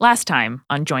Last time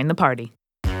on Join the Party.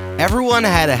 Everyone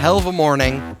had a hell of a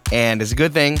morning, and it's a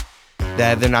good thing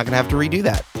that they're not going to have to redo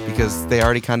that because they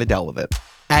already kind of dealt with it.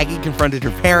 Aggie confronted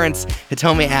her parents.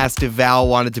 Hitomi asked if Val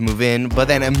wanted to move in, but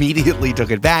then immediately took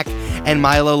it back, and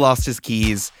Milo lost his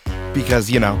keys because,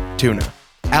 tuna.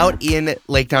 Out in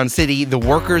Laketown City, the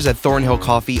workers at Thornhill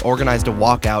Coffee organized a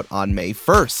walkout on May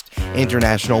 1st,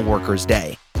 International Workers'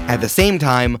 Day. At the same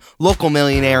time, local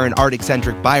millionaire and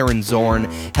art-eccentric Byron Zorn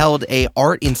held a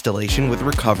art installation with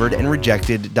recovered and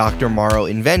rejected Dr. Morrow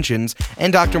inventions,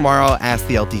 and Dr. Morrow asked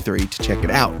the LT3 to check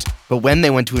it out. But when they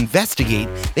went to investigate,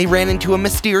 they ran into a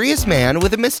mysterious man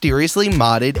with a mysteriously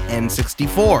modded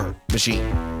N64 machine.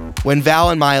 When Val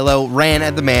and Milo ran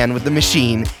at the man with the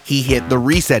machine, he hit the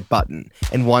reset button,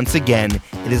 and once again,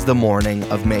 it is the morning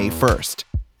of May 1st.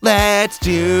 Let's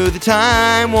do the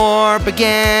time warp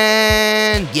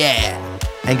again, yeah,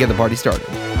 and get the party started.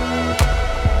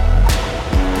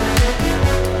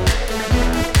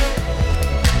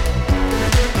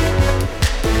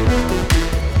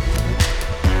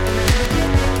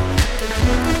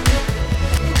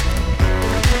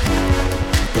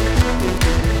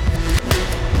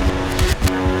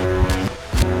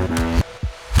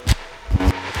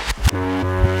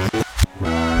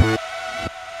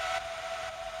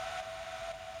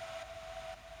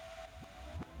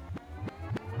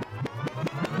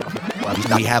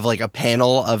 We have like a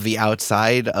panel of the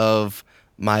outside of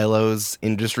Milo's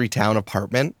Industry Town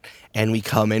apartment, and we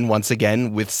come in once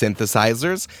again with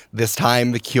synthesizers, this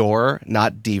time The Cure,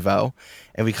 not Devo,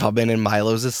 and we come in and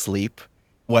Milo's asleep.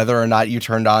 Whether or not you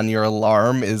turned on your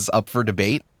alarm is up for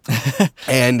debate.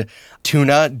 And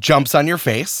Tuna jumps on your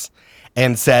face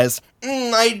and says,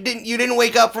 you didn't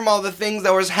wake up from all the things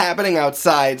that was happening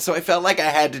outside, so I felt like I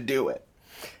had to do it.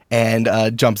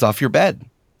 And jumps off your bed.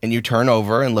 And you turn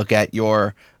over and look at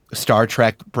your Star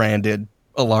Trek branded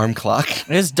alarm clock.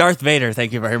 It is Darth Vader,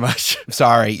 thank you very much.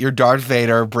 Sorry, your Darth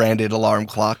Vader branded alarm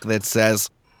clock that says,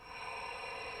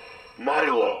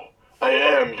 Milo, I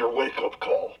am your wake-up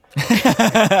call.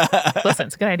 Listen,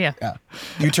 it's a good idea. Yeah.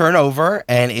 You turn over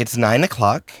and it's 9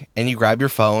 o'clock and you grab your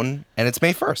phone and it's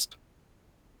May 1st.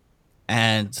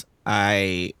 And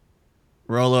I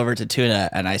roll over to Tuna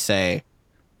and I say,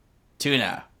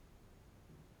 Tuna,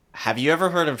 have you ever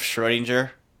heard of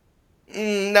Schrodinger?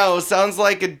 No, sounds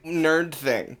like a nerd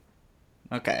thing.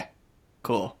 Okay,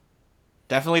 cool.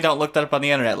 Definitely don't look that up on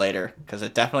the internet later, because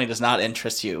it definitely does not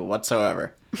interest you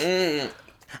whatsoever.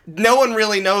 No one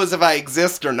really knows if I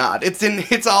exist or not.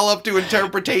 It's all up to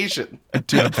interpretation.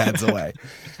 Tuna pads away.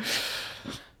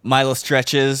 Milo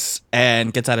stretches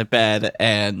and gets out of bed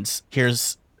and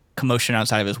hears commotion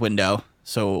outside of his window.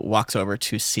 So walks over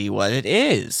to see what it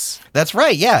is. That's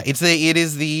right, yeah. It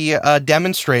is the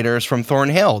demonstrators from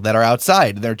Thornhill that are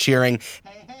outside. They're cheering,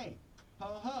 "Hey, hey,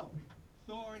 ho, ho,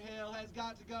 Thornhill has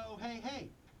got to go. Hey, hey,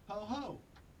 ho, ho,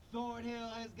 Thornhill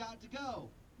has got to go.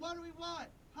 What do we want?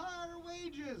 Higher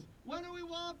wages. When do we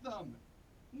want them?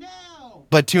 Now."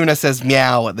 but Tuna says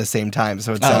meow at the same time,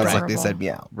 so it sounds right. like they said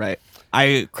meow. Right.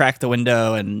 I crack the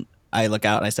window and I look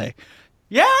out and I say,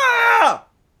 yeah!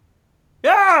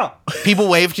 Yeah! People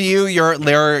wave to you. You're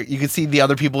there. You can see the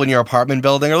other people in your apartment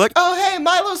building are like, "Oh, hey,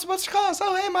 Milo's supposed to call us.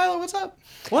 Oh, hey, Milo, what's up?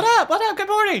 What up? What up? Good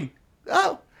morning.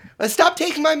 Oh, stop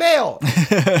taking my mail.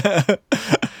 Have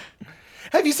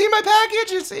you seen my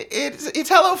package? It's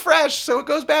HelloFresh, so it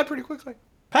goes bad pretty quickly."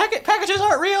 Packages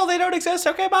aren't real. They don't exist.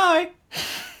 Okay, bye.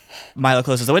 Milo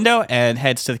closes the window and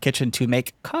heads to the kitchen to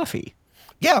make coffee.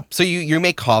 Yeah, so you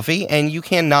make coffee, and you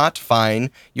cannot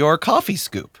find your coffee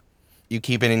scoop. You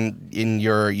keep it in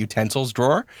your utensils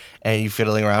drawer, and you're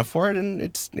fiddling around for it, and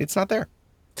it's not there.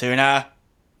 Tuna,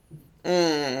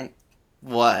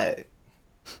 What?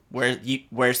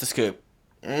 where's the scoop?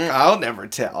 I'll never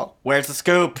tell. Where's the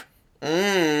scoop?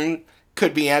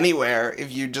 Could be anywhere if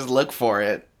you just look for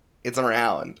it. It's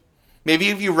around. Maybe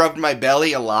if you rubbed my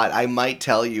belly a lot, I might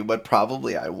tell you, but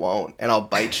probably I won't, and I'll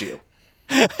bite you.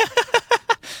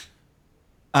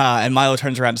 And Milo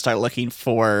turns around to start looking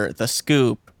for the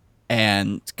scoop.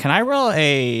 And can I roll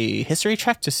a history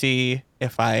check to see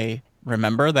if I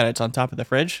remember that it's on top of the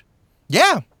fridge?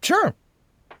 Yeah, sure.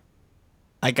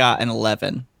 I got an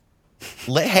 11.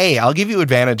 Hey, I'll give you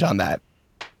advantage on that.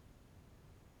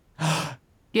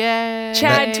 Yay.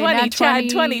 Chad 20, Chad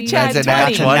 20, Chad That's a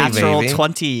nat 20. 20. Natural baby.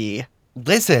 20.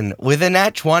 Listen, with a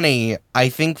nat 20, I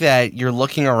think that you're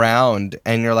looking around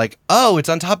and you're like, oh, it's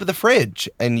on top of the fridge.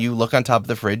 And you look on top of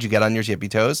the fridge, you get on your tippy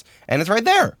toes, and it's right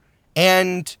there.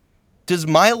 And does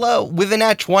Milo, with a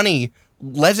nat 20,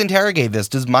 let's interrogate this.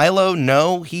 Does Milo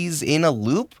know he's in a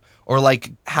loop? Or,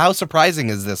 like, how surprising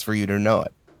is this for you to know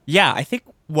it? Yeah, I think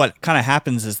what kind of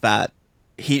happens is that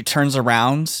he turns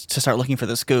around to start looking for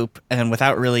the scoop, and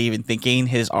without really even thinking,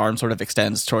 his arm sort of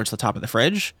extends towards the top of the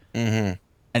fridge. Mm-hmm.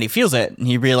 And he feels it, and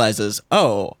he realizes,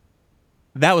 oh,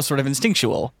 that was sort of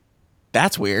instinctual.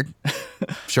 That's weird.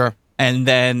 Sure. And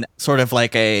then, sort of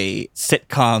like a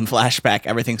sitcom flashback,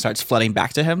 everything starts flooding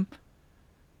back to him.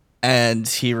 And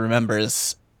he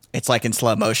remembers it's like in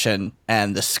slow motion,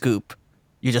 and the scoop,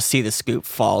 you just see the scoop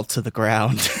fall to the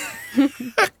ground.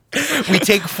 We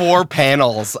take 4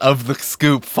 panels of the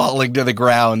scoop falling to the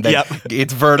ground. That Yep.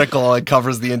 It's vertical and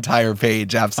covers the entire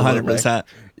page. Absolutely. 100%.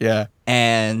 Yeah.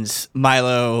 And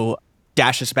Milo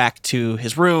dashes back to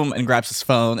his room and grabs his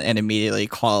phone and immediately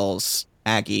calls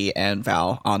Aggie and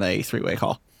Val on a 3-way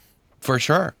call. For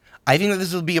sure. I think that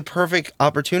this will be a perfect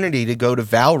opportunity to go to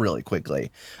Val really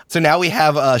quickly. So now we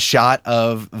have a shot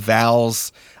of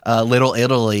Val's Little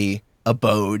Italy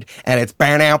abode, and it's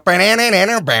burn out.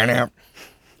 And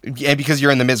because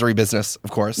you're in the misery business, of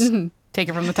course. Mm-hmm. Take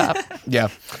it from the top. Yeah.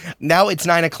 Now it's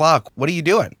 9:00. What are you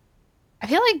doing? I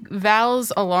feel like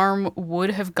Val's alarm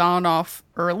would have gone off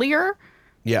earlier.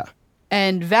 Yeah.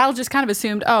 And Val just kind of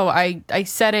assumed, oh, I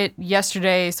set it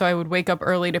yesterday so I would wake up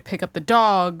early to pick up the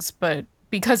dogs. But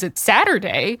because it's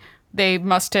Saturday, they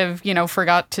must have,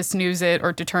 forgot to snooze it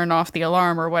or to turn off the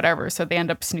alarm or whatever. So they end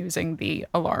up snoozing the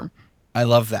alarm. I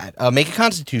love that. Make a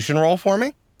constitution roll for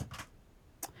me.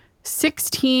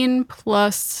 16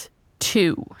 plus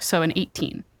 2, so an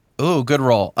 18. Ooh, good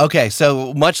roll. Okay,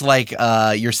 so much like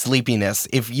your sleepiness,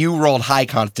 if you rolled high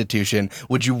constitution,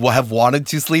 would you have wanted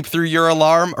to sleep through your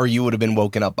alarm, or you would have been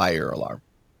woken up by your alarm?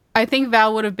 I think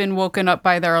Val would have been woken up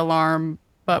by their alarm,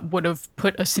 but would have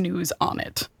put a snooze on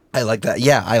it. I like that.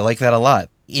 Yeah, I like that a lot.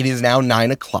 It is now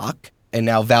 9:00, and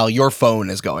now, Val, your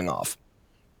phone is going off.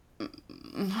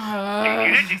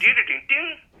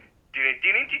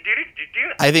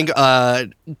 I think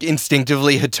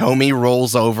instinctively Hitomi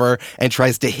rolls over and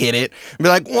tries to hit it and be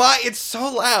like, why? It's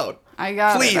so loud. I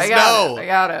got Please, it. I no.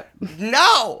 got it.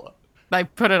 No. I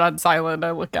put it on silent.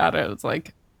 I look at it. It's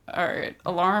like, all right,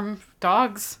 alarm,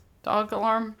 dog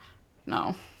alarm.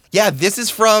 No. Yeah, this is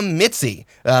from Mitzi.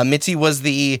 Mitzi was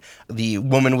the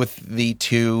woman with the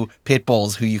 2 pit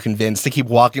bulls who you convinced to keep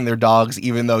walking their dogs,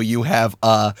 even though you have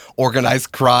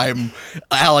organized crime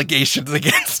allegations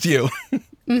against you.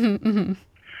 Mm-hmm.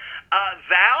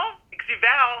 Val?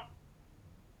 Val?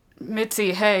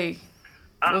 Mitzi, hey.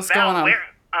 What's Val, going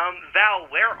on? Val,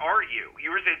 where are you?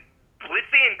 You were the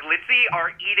Blitzy and Glitzy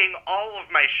are eating all of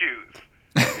my shoes.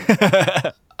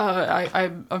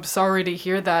 I'm sorry to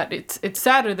hear that. It's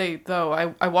Saturday though.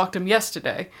 I walked him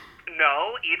yesterday.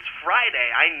 No, it's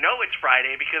Friday. I know it's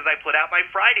Friday because I put out my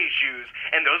Friday shoes,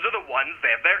 and those are the ones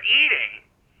that they're eating.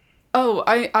 Oh,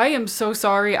 I am so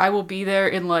sorry. I will be there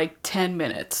in like 10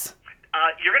 minutes.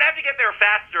 You're gonna have to get there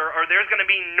faster, or there's gonna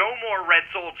be no more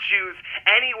red-soled shoes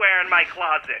anywhere in my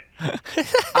closet.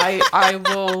 I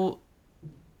will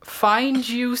find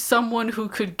you someone who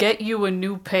could get you a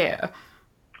new pair.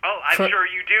 Oh, I'm sure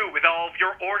you do, with all of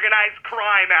your organized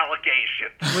crime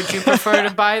allegations. Would you prefer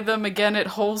to buy them again at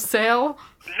wholesale?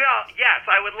 No, yes,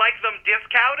 I would like them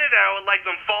discounted, and I would like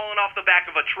them falling off the back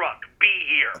of a truck. Be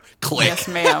here. Click. Yes,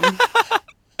 ma'am.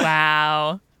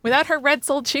 Wow. Without her red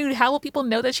soul shoe, how will people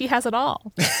know that she has it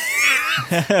all?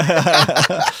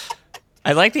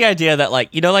 I like the idea that, like,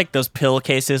 like those pill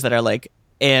cases that are like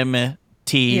MTW.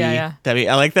 Yeah.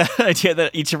 I like the idea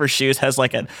that each of her shoes has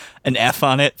like an F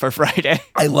on it for Friday.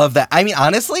 I love that. I mean,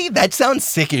 honestly, that sounds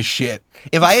sick as shit.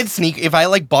 If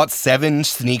I bought 7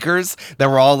 sneakers that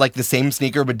were all like the same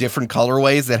sneaker but different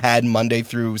colorways that had Monday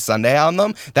through Sunday on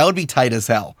them, that would be tight as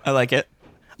hell. I like it.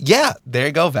 Yeah, there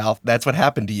you go, Val. That's what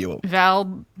happened to you.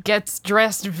 Val gets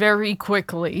dressed very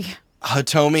quickly.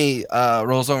 Hitomi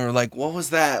rolls over like, what was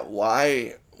that?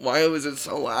 Why was it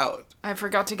so loud? I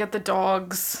forgot to get the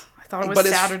dogs. I thought it was But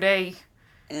it's- Saturday.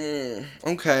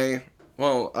 Okay.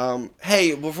 Well,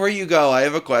 hey, before you go, I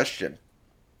have a question.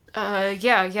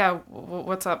 Yeah.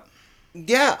 What's up?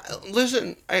 Yeah,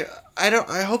 listen, I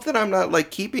hope that I'm not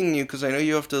like keeping you because I know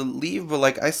you have to leave, but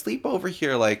like I sleep over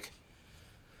here like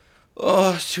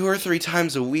 2 or 3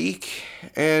 times a week,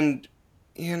 and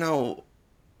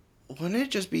wouldn't it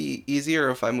just be easier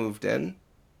if I moved in?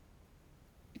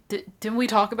 Didn't we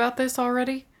talk about this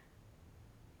already?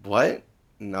 What?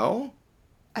 No?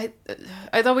 I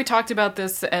thought we talked about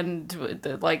this, and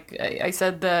I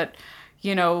said that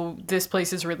this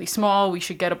place is really small. We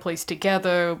should get a place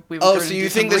together. We were going to do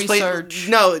some research.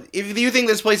 No, if you think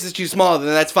this place is too small, then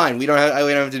that's fine. We don't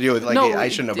have to deal with I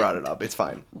shouldn't have brought it up. It's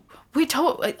fine.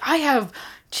 I have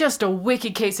just a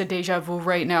wicked case of deja vu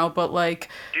right now, but okay.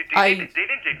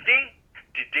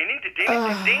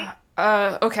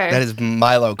 That is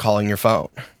Milo calling your phone.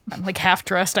 I'm like half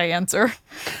dressed, I answer.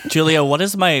 Julia, what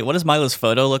does Milo's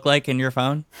photo look like in your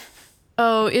phone?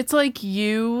 Oh, it's like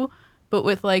you, but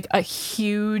with like a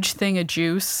huge thing of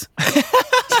juice.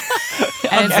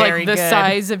 And it's Very like the good.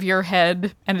 size of your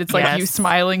head, and it's like you Yes.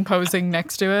 smiling, posing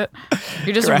next to it.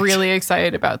 You're just Correct. really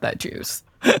excited about that juice.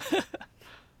 Hey,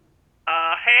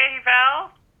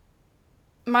 Val.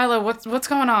 Milo, what's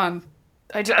going on?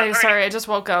 Sorry, I just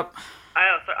woke up.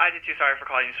 I did too. Sorry for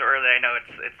calling you so early. I know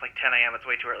it's like 10 a.m. It's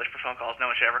way too early for phone calls. No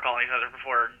one should ever call each other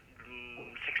before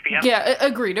 6 p.m. Yeah,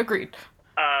 agreed.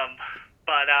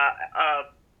 But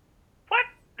what?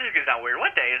 This is not weird.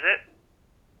 What day is it?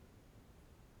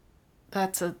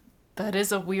 That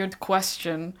is a weird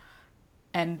question,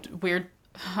 and weird,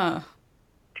 huh?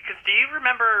 Because do you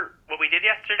remember what we did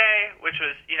yesterday? Which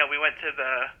was, we went to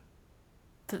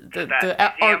The That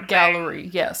art museum thing? gallery,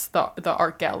 yes, the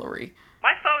art gallery.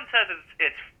 my phone says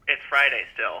it's Friday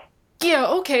still. Yeah,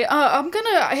 okay.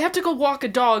 I have to go walk a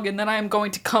dog, and then I am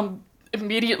going to come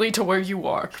immediately to where you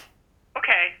are.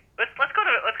 Okay, let's go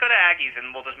to Aggie's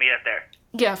and we'll just meet up there.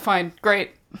 Yeah, fine,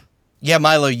 great. Yeah,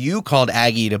 Milo, you called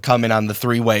Aggie to come in on the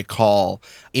three-way call.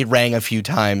 It rang a few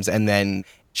times, and then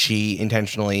she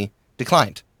intentionally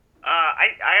declined.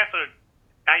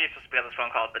 Aggie's supposed to be on this phone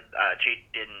call, but she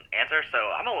didn't answer, so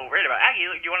I'm a little worried about Aggie.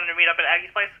 You wanted to meet up at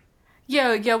Aggie's place?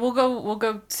 Yeah, we'll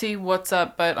go see what's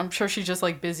up, but I'm sure she's just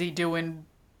like busy doing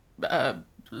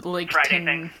Lake Friday Ting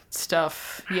things.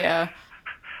 stuff. Yeah.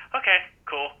 Okay,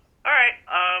 cool. All right,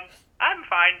 I'm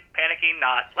fine. Panicking,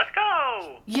 not. Let's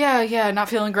go. Yeah, not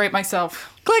feeling great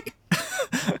myself. Click.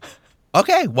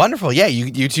 Okay, wonderful. Yeah,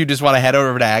 you two just want to head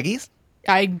over to Aggie's?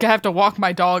 I have to walk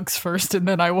my dogs first, and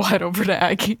then I will head over to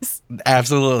Aggie's.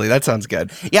 Absolutely. That sounds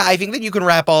good. Yeah, I think that you can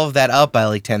wrap all of that up by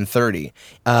like 10:30.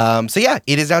 So yeah,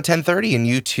 it is now 10:30, and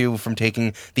you two, from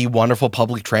taking the wonderful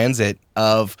public transit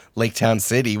of Lake Town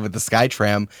City with the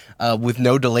SkyTram, with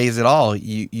no delays at all,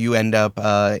 you end up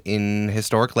in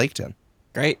historic Laketown.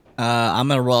 Great. I'm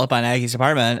going to roll up on Aggie's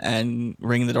apartment and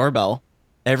ring the doorbell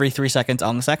every 3 seconds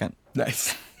on the second.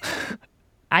 Nice.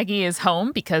 Aggie is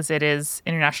home because it is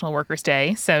International Workers'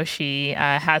 Day, so she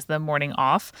has the morning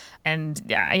off. And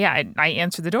I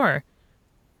answer the door.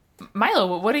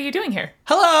 Milo, what are you doing here?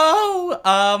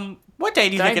 Hello. What day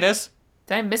do you think it is?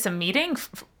 Did I miss a meeting?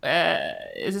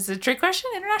 Is this a trick question?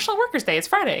 International Workers' Day. It's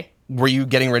Friday. Were you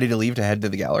getting ready to leave to head to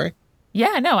the gallery?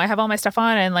 Yeah, no, I have all my stuff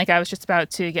on, and I was just about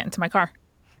to get into my car.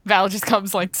 Val just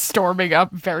comes like storming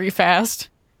up very fast,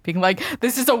 being like,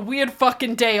 "This is a weird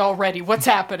fucking day already. What's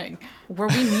happening?" Were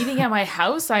we meeting at my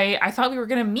house? I thought we were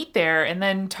gonna meet there and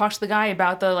then talk to the guy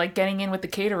about the getting in with the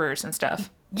caterers and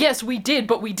stuff. Yes, we did,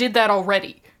 but we did that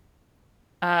already.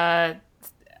 Did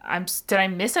I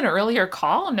miss an earlier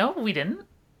call? No, we didn't.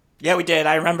 Yeah, we did.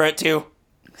 I remember it too.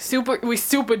 We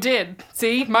super did.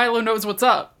 See, Milo knows what's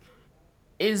up.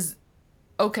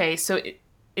 Okay, so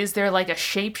is there a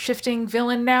shape-shifting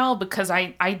villain now? Because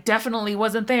I definitely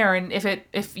wasn't there, and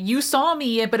if you saw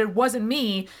me but it wasn't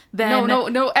me, then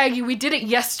No, Aggie, we did it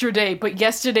yesterday, but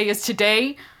yesterday is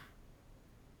today.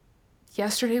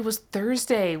 Yesterday was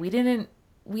Thursday. We didn't.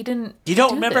 You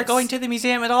don't remember going to the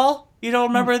museum at all? You don't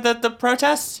remember the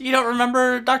protests? You don't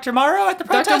remember Dr. Morrow at the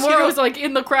protest? Dr. You Morrow don't- was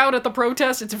in the crowd at the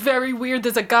protest. It's very weird.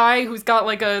 There's a guy who's got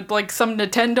some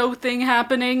Nintendo thing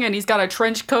happening, and he's got a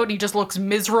trench coat. And he just looks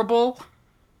miserable.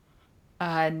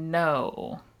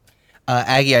 No.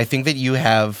 Aggie, I think that you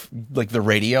have the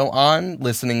radio on,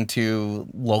 listening to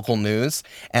local news,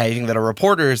 and I think that a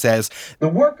reporter says, The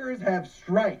workers have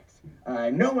strikes.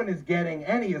 No one is getting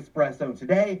any espresso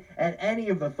today at any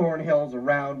of the Thornhills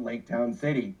around Lake Town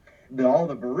City. All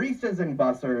the baristas and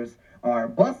bussers are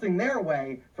busing their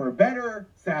way for better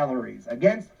salaries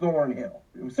against Thornhill.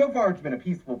 So far, it's been a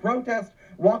peaceful protest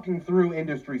walking through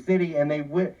Industry City, and they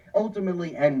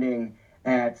ultimately ending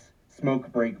at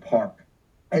Smoke Break Park.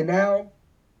 And now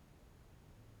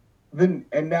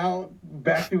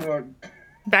back to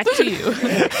Back to you.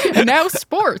 And now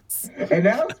sports. and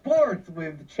now sports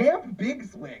with Champ Big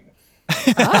Swing.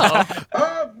 Oh.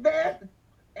 Oh man,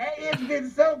 it's been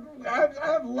so.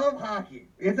 I love hockey.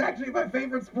 It's actually my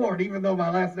favorite sport, even though my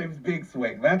last name's Big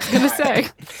Swing. That's Gonna why.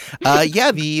 say.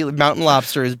 yeah, the Mountain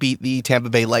Lobsters beat the Tampa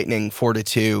Bay Lightning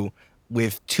 4-2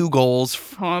 with 2 goals.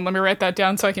 Hold on, let me write that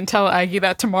down so I can tell Aggie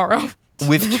that tomorrow.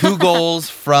 With 2 goals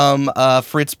from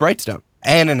Fritz Brightstone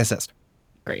and an assist.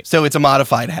 Great. So it's a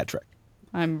modified hat trick.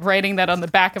 I'm writing that on the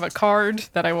back of a card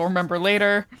that I will remember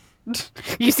later.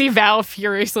 You see Val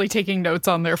furiously taking notes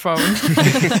on their phone.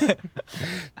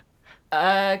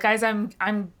 Guys,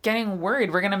 I'm getting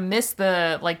worried. We're gonna miss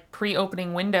the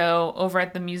pre-opening window over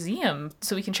at the museum,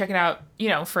 so we can check it out.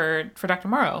 For Dr.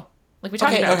 Morrow, we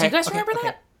talked about. Do you guys remember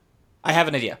that? I have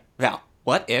an idea. Val,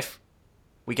 what if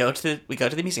we go to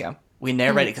the museum, we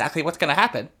narrate exactly what's going to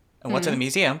happen and what's in the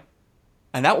museum,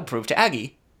 and that will prove to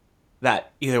Aggie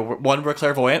that either one, we're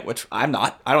clairvoyant, which I'm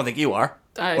not. I don't think you are.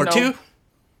 Or know. two,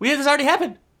 this already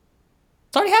happened.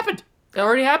 It's already happened. It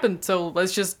already happened, so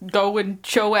let's just go and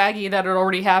show Aggie that it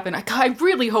already happened. I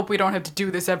really hope we don't have to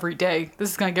do this every day.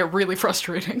 This is gonna get really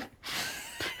frustrating.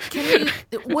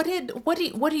 What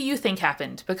do you think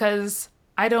happened? Because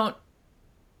I don't.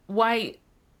 Why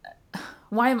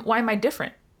am I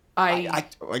different? I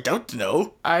don't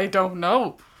know. I don't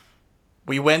know.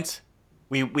 We went.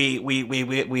 We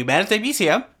met at the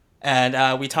museum,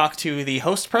 and we talked to the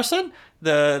host person,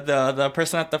 the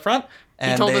person at the front.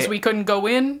 And he told us we couldn't go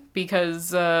in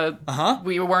because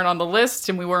we weren't on the list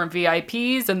and we weren't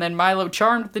VIPs. And then Milo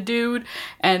charmed the dude.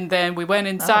 And then we went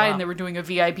inside and they were doing a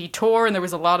VIP tour. And there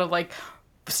was a lot of like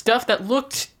stuff that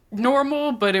looked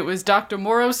normal, but it was Dr.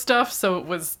 Moro stuff. So it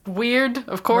was weird,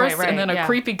 of course. Right, and then a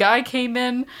creepy guy came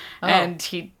in and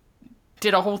he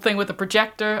did a whole thing with a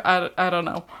projector. I don't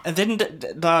know. And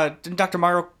didn't Dr.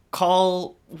 Moro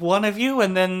call one of you,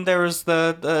 and then there was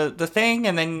the thing,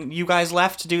 and then you guys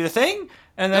left to do the thing,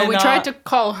 and then we tried to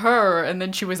call her, and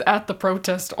then she was at the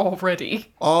protest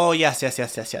already. Oh yes. And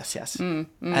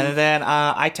then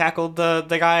I tackled the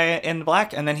guy in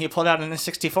black, and then he pulled out an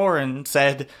N64 and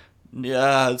said,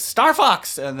 Star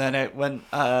Fox, and then it went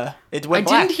black.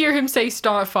 Didn't hear him say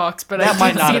Star Fox, but That I might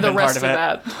didn't not see have the been rest part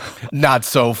of of that. Not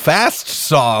so fast,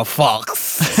 Saw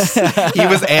Fox. He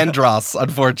was Andros,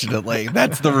 unfortunately.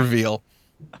 That's the reveal.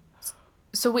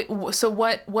 So wait, so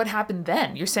what happened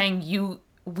then? You're saying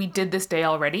we did this day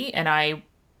already, and I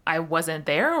wasn't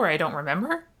there, or I don't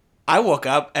remember? I woke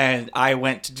up and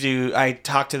I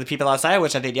talked to the people outside,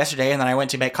 which I did yesterday, and then I went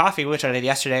to make coffee, which I did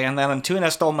yesterday, and then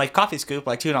Tuna stole my coffee scoop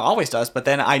like Tuna always does, but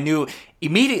then I knew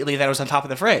immediately that it was on top of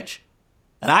the fridge.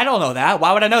 And I don't know that.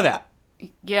 Why would I know that?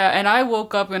 Yeah, and I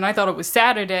woke up and I thought it was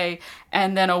Saturday,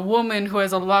 and then a woman who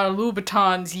has a lot of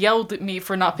Louboutins yelled at me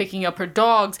for not picking up her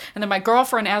dogs, and then my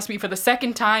girlfriend asked me for the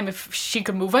second time if she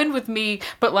could move in with me,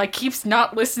 but like keeps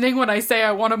not listening when I say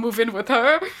I want to move in with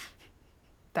her.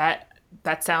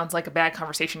 That sounds like a bad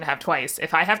conversation to have twice.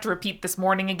 If I have to repeat this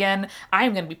morning again,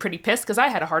 I'm going to be pretty pissed because I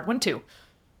had a hard one too.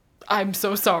 I'm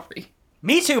so sorry.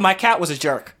 Me too. My cat was a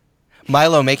jerk.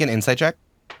 Milo, make an insight check.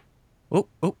 Oh.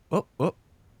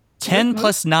 10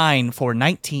 plus 9 for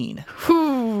 19.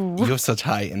 You have such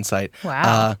high insight.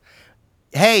 Wow.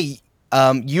 Hey,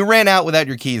 you ran out without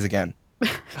your keys again.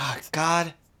 Oh,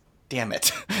 God damn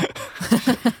it.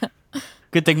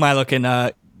 Good thing Milo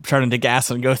can turn into gas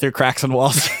and go through cracks in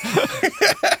walls.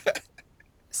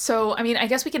 So, I mean, I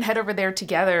guess we can head over there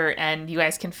together and you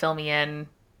guys can fill me in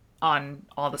on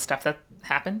all the stuff that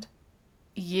happened.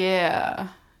 Yeah,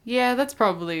 that's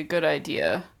probably a good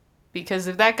idea. Because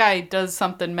if that guy does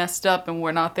something messed up and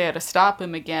we're not there to stop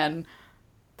him again,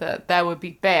 that would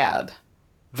be bad.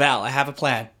 Val, I have a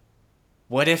plan.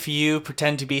 What if you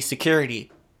pretend to be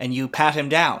security and you pat him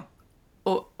down?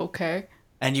 Oh, okay.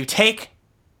 And you take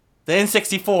the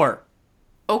N64.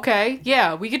 Okay,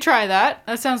 yeah, we could try that.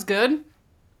 That sounds good.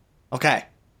 Okay.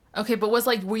 Okay, but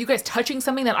were you guys touching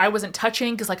something that I wasn't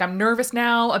touching? Because, I'm nervous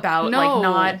now about,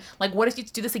 No. what if you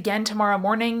do this again tomorrow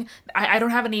morning? I don't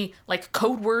have any,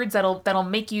 code words that'll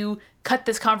make you cut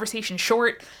this conversation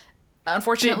short,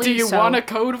 unfortunately. Do you want a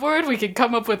code word? We could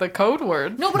come up with a code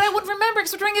word. No, but I wouldn't remember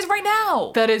because we're doing this right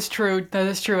now. That is true,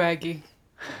 Aggie.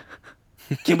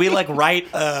 Can we, write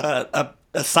a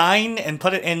sign and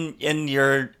put it in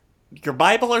your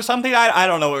Bible or something? I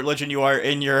don't know what religion you are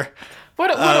in your... What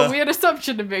a weird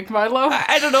assumption to make, Milo.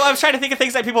 I don't know. I was trying to think of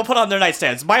things that people put on their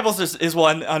nightstands. Bibles is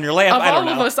one on your lamp. Of I don't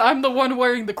all know. of us, I'm the one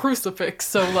wearing the crucifix,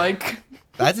 so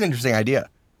That's an interesting idea.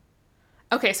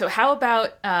 Okay, so how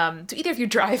about, do either of you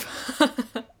drive?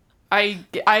 I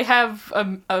have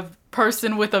a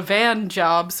person with a van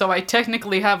job, so I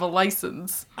technically have a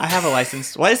license. I have a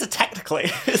license. What is it technically?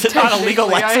 Is it not a legal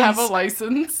Technically, license? I have a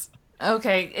license.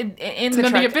 Okay, in It's the none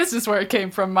of truck, your business where it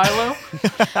came from, Milo.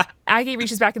 Aggie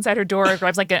reaches back inside her door,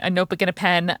 grabs a notebook and a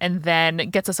pen, and then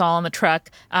gets us all in the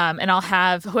truck. And I'll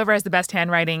have whoever has the best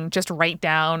handwriting just write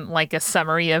down a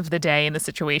summary of the day and the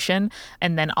situation,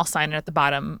 and then I'll sign it at the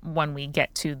bottom when we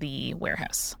get to the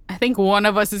warehouse. I think one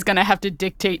of us is going to have to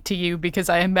dictate to you because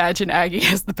I imagine Aggie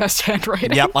has the best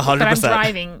handwriting. Yep, 100%. But I'm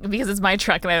driving because it's my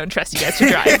truck and I don't trust you guys to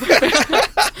drive.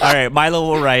 All right, Milo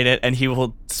will write it, and he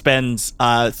will spend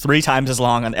 3 times as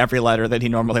long on every letter than he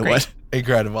normally would.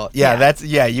 Incredible. Yeah,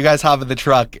 you guys hop in the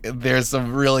truck. There's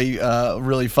some really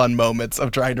really fun moments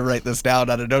of trying to write this down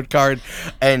on a note card.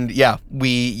 And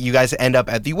you guys end up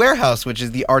at the warehouse, which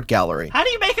is the art gallery. How do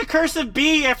you make a cursive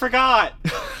B? I forgot.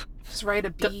 Just write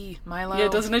a B, Milo. Yeah,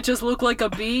 doesn't it just look like a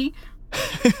B?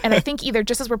 And I think either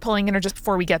just as we're pulling in or just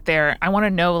before we get there, I want to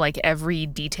know like every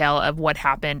detail of what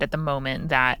happened at the moment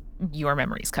that your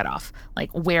memory's cut off. Like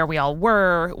where we all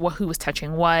were, who was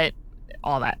touching what,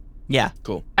 all that. Yeah.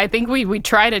 Cool. I think we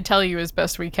try to tell you as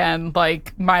best we can.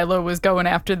 Like, Milo was going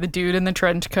after the dude in the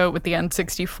trench coat with the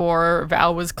N64.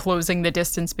 Val was closing the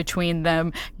distance between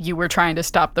them. You were trying to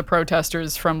stop the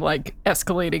protesters from, like,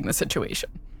 escalating the situation.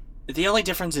 The only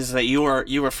difference is that you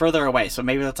were further away, so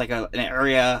maybe that's like an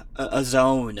area, a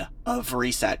zone of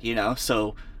reset, you know?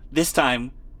 So this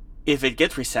time, if it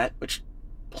gets reset, which,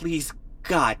 please,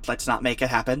 God, let's not make it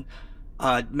happen,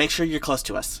 make sure you're close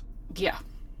to us. Yeah.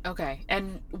 Okay.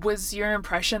 And was your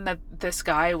impression that this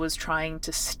guy was trying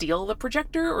to steal the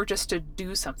projector or just to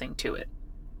do something to it?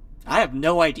 I have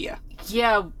no idea.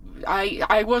 Yeah,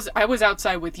 I was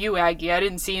outside with you, Aggie. I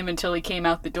didn't see him until he came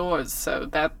out the doors, so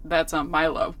that's on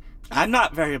Milo. I'm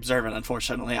not very observant,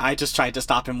 unfortunately. I just tried to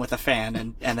stop him with a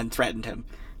fan and then threatened him.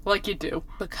 Like you do.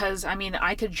 Because, I mean,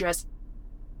 I could just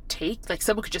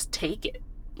someone could just take it.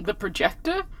 The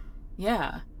projector?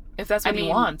 Yeah. If that's what he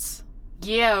wants.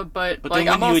 Yeah, but But like,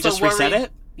 then I'm wouldn't he also just reset worried.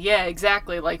 it? Yeah,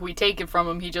 exactly. Like, we take it from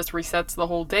him, he just resets the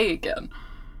whole day again.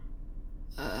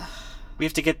 We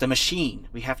have to get the machine.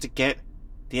 We have to get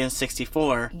the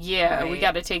N64 Yeah, we Right.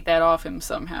 gotta take that off him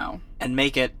somehow. and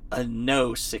make it a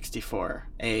no 64.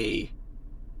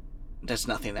 There's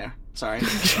nothing there. Sorry.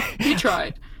 He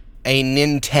tried. A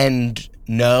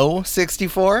Nintendo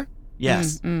 64?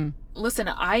 Yes. Listen,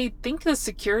 I think the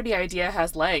security idea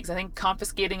has legs. I think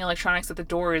confiscating electronics at the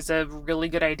door is a really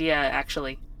good idea,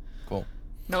 actually. Cool.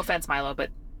 No offense, Milo, but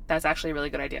that's actually a really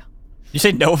good idea. You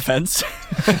say no offense.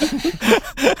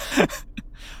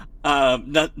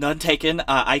 None taken.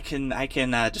 I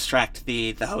can distract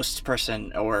the host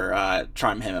person or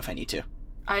charm him if I need to.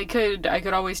 I could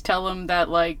always tell him that,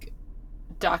 like,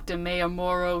 Dr.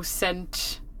 Mayamoro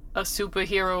sent a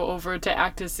superhero over to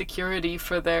act as security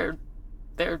for their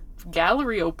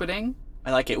gallery opening.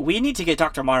 I like it. We need to get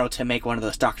Dr. Morrow to make one of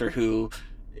those Doctor Who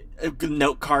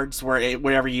note cards where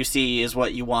whatever you see is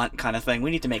what you want kind of thing. We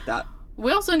need to make that.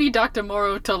 We also need Dr.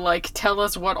 Morrow to, like, tell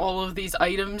us what all of these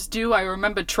items do. I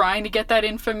remember trying to get that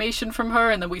information from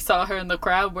her, and then we saw her in the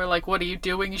crowd. We're like, what are you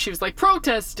doing? And she was like,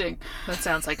 protesting. That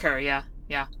sounds like her, yeah.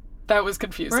 Yeah. That was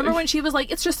confusing. Remember when she was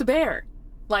like, it's just a bear?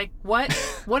 Like, what?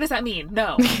 What does that mean?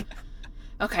 No.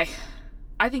 Okay.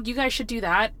 I think you guys should do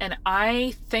that, and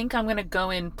I think I'm going to go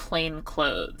in plain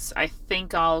clothes. I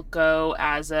think I'll go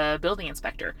as a building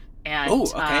inspector and Ooh,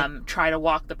 okay. try to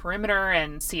walk the perimeter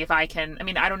and see if I can... I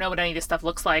mean, I don't know what any of this stuff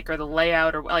looks like or the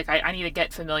layout, or like I need to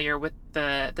get familiar with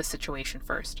the situation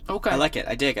first. Okay. I like it.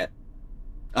 I dig it.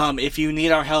 If you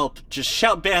need our help, just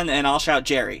shout Ben and I'll shout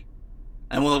Jerry,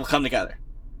 and we'll come together.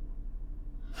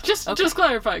 Just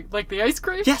clarifying, like the ice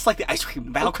cream? Yes, like the ice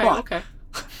cream. Val, Okay, come on. okay.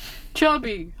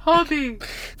 Chubby, hubby.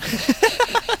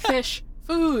 Fish,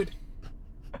 food.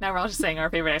 Now we're all just saying our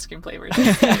favorite ice cream flavors.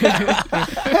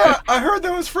 I heard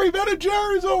there was free Ben and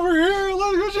Jerry's over here.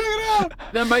 Let's go check it out.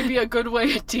 That might be a good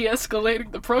way of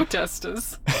de-escalating the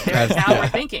protesters. Now we're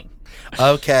thinking.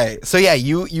 Okay, so yeah,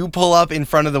 you pull up in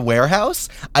front of the warehouse.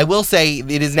 I will say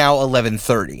it is now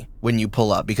 11:30 when you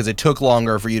pull up because it took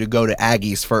longer for you to go to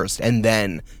Aggie's first and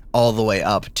then all the way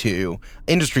up to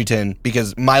Industryton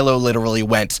because Milo literally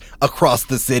went across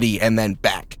the city and then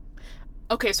back.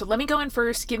 Okay, so let me go in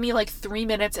first. Give me like 3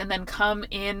 minutes and then come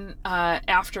in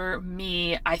after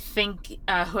me. I think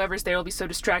whoever's there will be so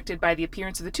distracted by the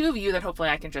appearance of the two of you that hopefully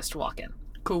I can just walk in.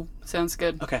 Cool. Sounds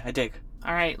good. Okay, I dig.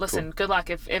 All right, listen, Good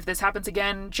luck. If this happens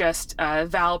again, just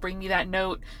Val, bring me that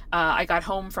note. I got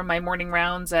home from my morning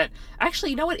rounds at...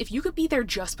 Actually, you know what? If you could be there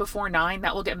just before 9,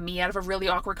 that will get me out of a really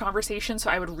awkward conversation, so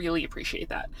I would really appreciate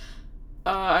that.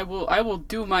 I will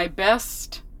do my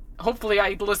best. Hopefully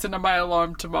I listen to my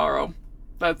alarm tomorrow.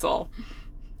 That's all.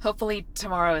 Hopefully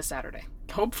tomorrow is Saturday.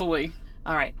 Hopefully.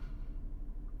 All right.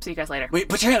 See you guys later. Wait,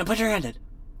 put your hand in.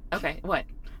 Okay, what?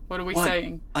 What are we One.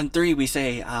 saying? On 3, we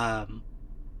say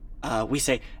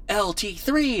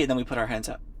LT3, and then we put our hands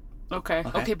up. Okay.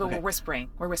 Okay, but we're whispering.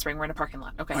 We're whispering. We're in a parking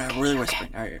lot. Okay. All right, really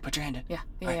whispering. All right, put your hand in. Yeah,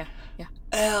 yeah, All right. yeah.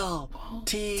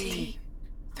 LT3.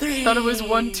 Thought it was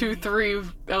 1, 2, 3,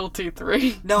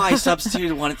 LT3. No, I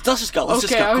substituted one. Let's just go. Let's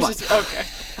Okay, just go. I Come was on.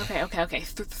 just Okay.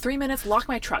 3 minutes, lock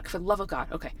my truck, for the love of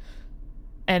God. Okay.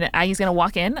 And Aggie's going to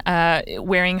walk in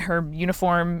wearing her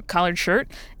uniform collared shirt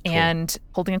and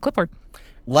holding a clipboard.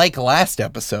 Like last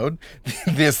episode,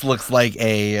 this looks like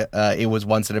it was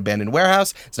once an abandoned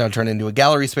warehouse. It's now turned into a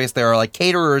gallery space. There are like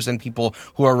caterers and people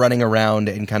who are running around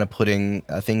and kind of putting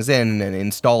things in and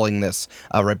installing this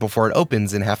right before it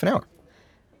opens in half an hour.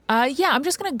 Yeah, I'm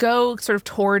just gonna go sort of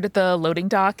toward the loading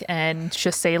dock and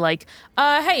just say like,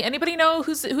 hey, anybody know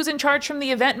who's in charge from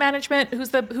the event management? Who's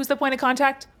the point of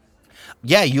contact?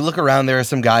 Yeah, you look around, there are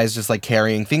some guys just like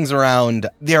carrying things around.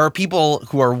 There are people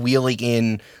who are wheeling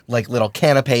in like little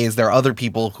canapes. There are other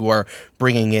people who are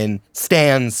bringing in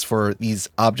stands for these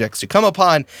objects to come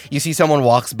upon. You see someone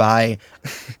walks by.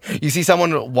 You see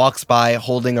someone walks by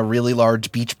holding a really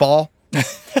large beach ball.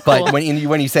 But when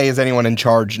you say, is anyone in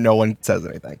charge, no one says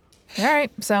anything. All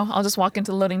right, so I'll just walk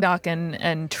into the loading dock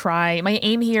and try. My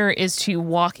aim here is to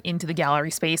walk into the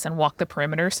gallery space and walk the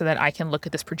perimeter so that I can look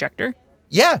at this projector.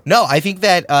 Yeah, no, I think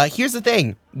that, here's the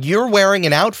thing. You're wearing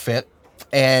an outfit,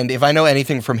 and if I know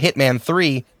anything from Hitman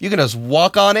 3, you can just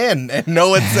walk on in and no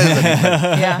one says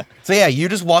anything. Yeah. So yeah, you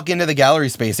just walk into the gallery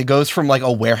space. It goes from like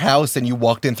a warehouse and you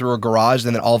walked in through a garage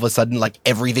and then all of a sudden like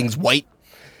everything's white.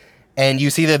 And you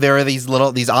see that there are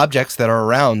these objects that are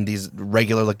around, these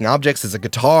regular looking objects. There's a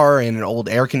guitar and an old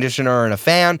air conditioner and a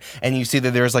fan. And you see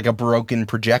that there's like a broken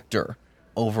projector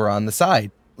over on the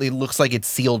side. It looks like it's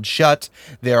sealed shut.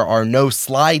 There are no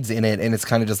slides in it. And it's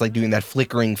kind of just like doing that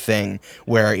flickering thing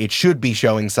where it should be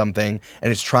showing something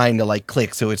and it's trying to like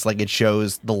click. So it's like it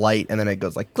shows the light and then it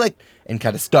goes like click and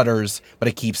kind of stutters, but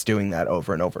it keeps doing that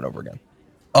over and over and over again.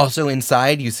 Also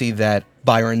inside, you see that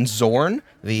Byron Zorn,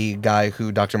 the guy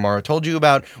who Dr. Morrow told you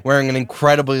about, wearing an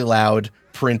incredibly loud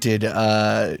printed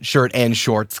shirt and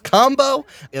shorts combo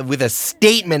with a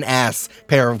statement-ass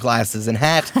pair of glasses and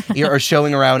hat, are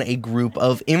showing around a group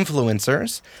of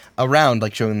influencers around,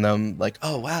 like showing them like,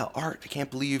 oh, wow, art, I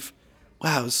can't believe,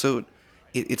 wow, so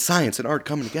it's science and art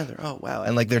coming together. Oh, wow.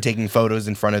 And like they're taking photos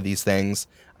in front of these things.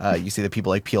 You see that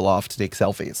people like peel off to take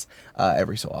selfies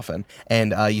every so often.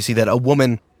 And you see that a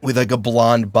woman with like a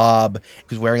blonde bob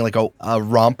who's wearing like a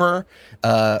romper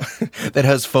that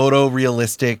has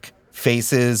photorealistic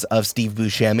faces of Steve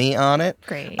Buscemi on it.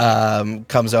 Great.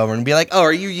 Comes over and be like, oh,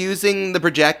 are you using the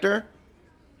projector?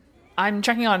 I'm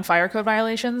checking on fire code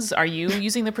violations. Are you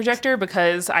using the projector?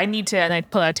 Because I need to, and I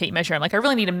pull out a tape measure. I'm like, I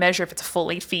really need to measure if it's a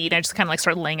full 8 feet. And I just kind of like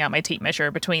start laying out my tape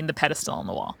measure between the pedestal and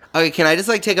the wall. Okay, can I just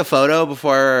like take a photo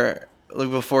before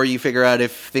you figure out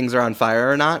if things are on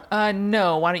fire or not?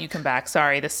 No, why don't you come back?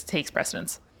 Sorry, this takes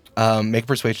precedence. Make a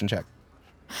persuasion check.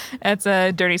 That's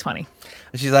a dirty 20.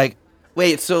 She's like,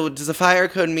 wait, so does a fire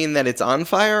code mean that it's on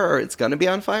fire or it's going to be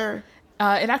on fire?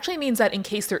 It actually means that in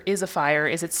case there is a fire,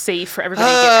 is it safe for everybody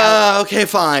to get out? Okay,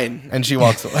 fine. And she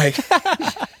walks away.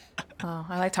 Oh,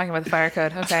 I like talking about the fire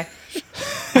code. Okay.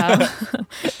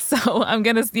 So I'm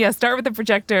going to, start with the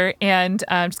projector and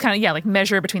just kind of, like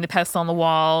measure between the pedestal and the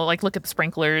wall, like look at the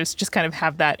sprinklers, just kind of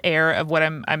have that air of what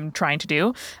I'm trying to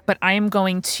do. But I am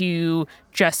going to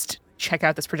just check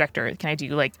out this projector. Can I do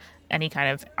like any kind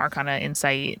of Arcana,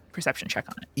 Insight, Perception check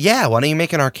on it? Yeah, why don't you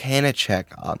make an Arcana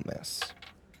check on this?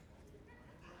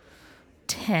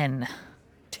 10.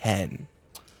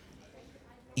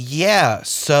 Yeah,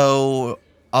 so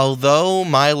although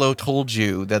Milo told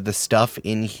you that the stuff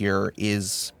in here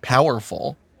is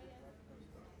powerful,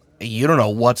 you don't know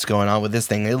what's going on with this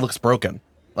thing. It looks broken.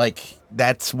 Like,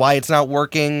 that's why it's not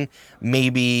working.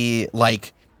 Maybe,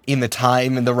 like, in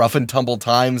the rough and tumble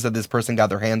times that this person got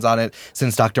their hands on it,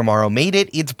 since Dr. Morrow made it,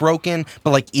 it's broken,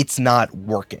 but, like, it's not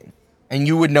working. And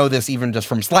you would know this even just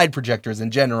from slide projectors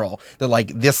in general, that like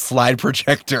this slide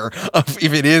projector,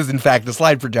 if it is in fact the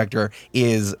slide projector,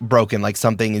 is broken. Like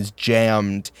something is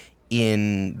jammed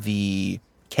in the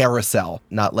carousel,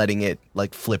 not letting it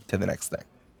like flip to the next thing.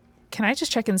 Can I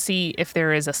just check and see if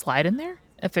there is a slide in there?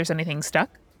 If there's anything stuck?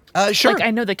 Sure. Like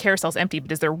I know the carousel's empty, but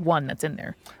is there one that's in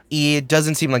there? It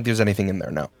doesn't seem like there's anything in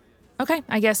there, no. Okay,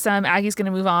 I guess Aggie's going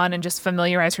to move on and just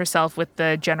familiarize herself with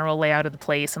the general layout of the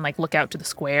place and like look out to the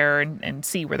square and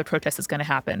see where the protest is going to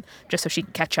happen, just so she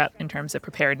can catch up in terms of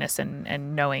preparedness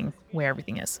and knowing where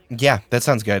everything is. Yeah, that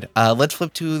sounds good. Let's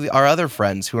flip to our other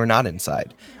friends who are not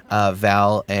inside,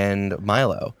 Val and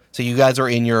Milo. So you guys are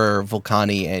in your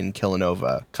Vulcani and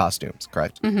Killanova costumes,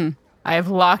 correct? Mm-hmm. I have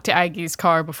locked Aggie's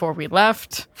car before we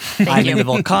left. I'm in the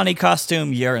Vulcani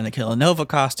costume. You're in the Killanova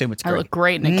costume. It's great. I look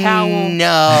great in a cowl.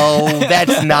 No,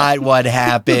 that's not what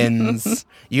happens.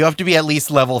 You have to be at least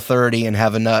level 30 and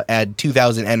have add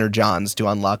 2,000 energons to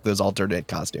unlock those alternate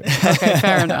costumes. Okay,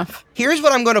 fair enough. Here's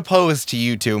what I'm going to pose to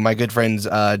you two, my good friends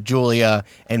Julia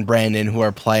and Brandon, who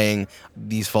are playing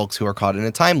these folks who are caught in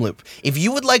a time loop. If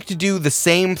you would like to do the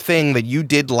same thing that you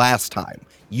did last time,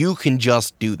 you can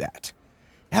just do that.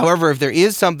 However, if there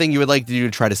is something you would like to do to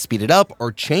try to speed it up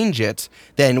or change it,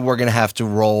 then we're going to have to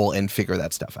roll and figure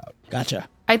that stuff out. Gotcha.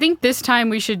 I think this time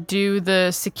we should do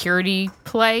the security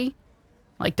play.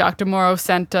 Like Dr. Morrow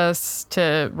sent us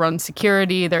to run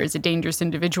security. There is a dangerous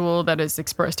individual that has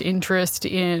expressed interest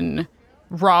in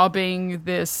robbing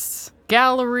this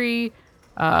gallery.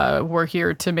 We're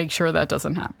here to make sure that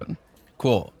doesn't happen.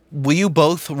 Cool. Will you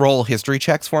both roll history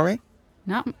checks for me?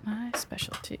 Not my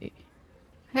specialty.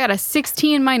 I got a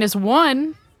 16 minus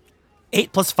 1.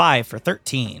 8 plus 5 for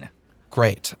 13.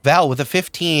 Great. Val, with a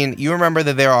 15, you remember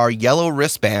that there are yellow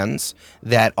wristbands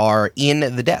that are in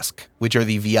the desk, which are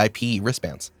the VIP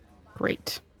wristbands.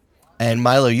 Great. And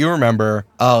Milo, you remember,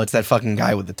 oh, it's that fucking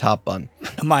guy with the top bun.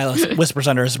 Milo whispers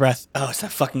under his breath, "Oh, it's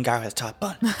that fucking guy with the top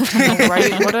bun." Oh,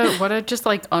 right? What a just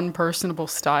like unpersonable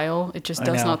style. It just I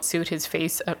does know. not suit his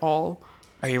face at all.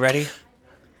 Are you ready?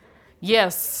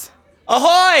 Yes.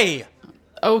 Ahoy!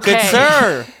 Okay. Good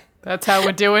sir! That's how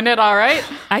we're doing it, all right?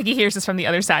 Aggie hears this from the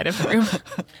other side of the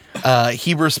room.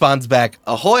 He responds back,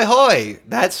 ahoy, hoy.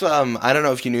 That's, I don't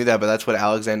know if you knew that, but that's what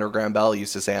Alexander Graham Bell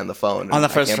used to say on the phone. On the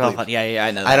I first can't telephone. believe- Yeah,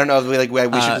 I know. I don't know if we should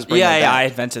just bring that yeah, I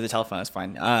back. invented the telephone. It's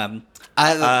fine. That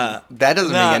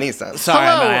doesn't no, make any sense. Sorry,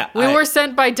 Hello, we I- were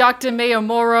sent by Dr. Mayor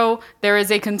Morrow. There is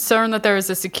a concern that there is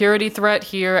a security threat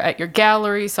here at your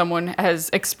gallery. Someone has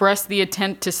expressed the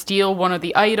intent to steal one of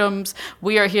the items.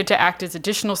 We are here to act as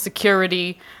additional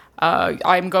security.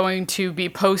 I'm going to be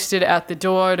posted at the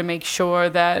door to make sure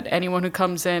that anyone who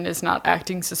comes in is not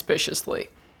acting suspiciously.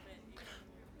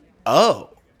 Oh.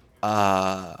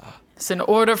 It's an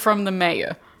order from the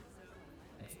mayor.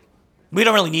 We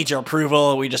don't really need your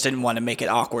approval. We just didn't want to make it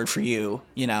awkward for you,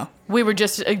 you know. We were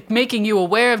just making you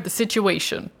aware of the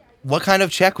situation. What kind of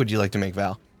check would you like to make,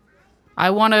 Val? I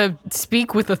want to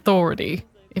speak with authority.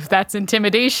 If that's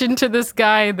intimidation to this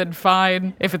guy, then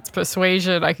fine. If it's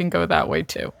persuasion, I can go that way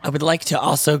too. I would like to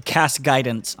also cast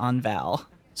guidance on Val.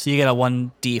 So you get a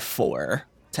 1d4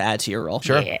 to add to your roll.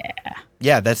 Sure. Yeah.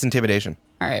 Yeah, that's intimidation.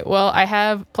 All right. Well, I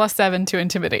have +7 to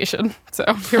intimidation. So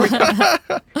here we go.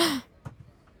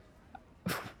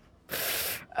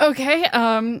 Okay.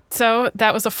 So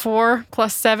that was a 4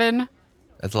 plus 7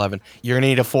 That's 11. You're going to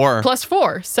need a 4. plus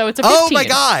 4. So it's a 15. Oh my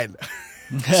God.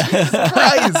 Jesus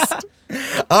Christ.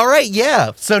 All right,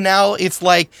 yeah. So now it's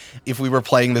like if we were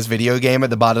playing this video game at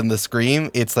the bottom of the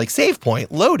screen, it's like save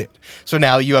point, loaded. So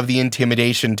now you have the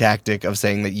intimidation tactic of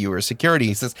saying that you are security.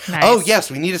 He says, Nice. "Oh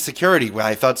yes, we need a security. Well,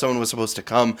 I thought someone was supposed to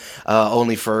come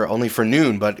only for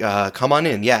noon, but come on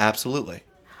in. Yeah, absolutely."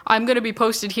 I'm going to be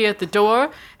posted here at the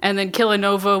door, and then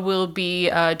Killanova will be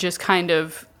just kind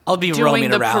of I'll be doing roaming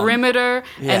the around. perimeter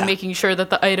Yeah. and making sure that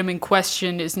the item in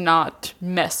question is not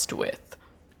messed with.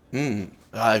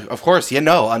 Of course, yeah,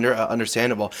 no,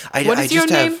 understandable. What is your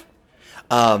name?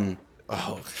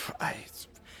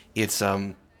 It's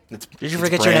Did you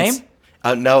forget your name?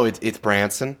 No, it's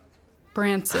Branson.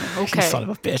 Branson. You son of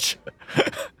Okay. a bitch.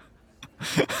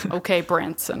 Okay,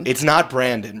 Branson. It's not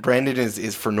Brandon. Brandon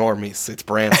is for normies. It's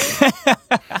Branson.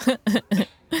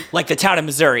 Like the town of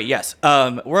Missouri, yes.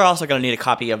 We're also going to need a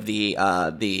copy of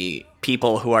the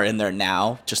people who are in there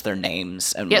now, just their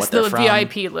names and Yes, what they're the from.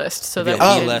 VIP list. So that VIP we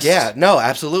Oh, can- list. yeah, no,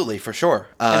 absolutely, for sure.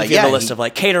 And if you yeah, have a list of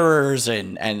like caterers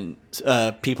and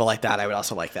people like that, I would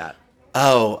also like that.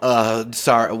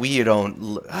 sorry, we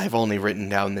don't. I've only written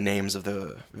down the names of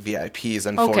the VIPs.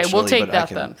 Unfortunately, Okay, we'll take but I that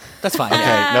can, then. That's fine. Okay,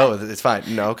 Yeah. no, it's fine.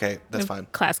 No, okay, that's fine.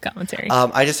 Class commentary.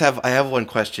 I have one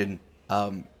question.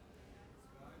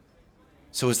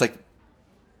 So it's like,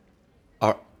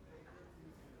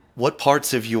 what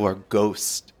parts of you are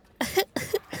ghost? I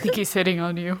think he's hitting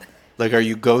on you. Like, are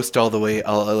you ghost all the way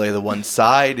the one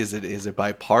side? Is it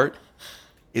by part?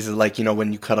 Is it like,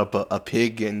 when you cut up a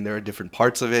pig and there are different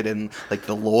parts of it and like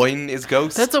the loin is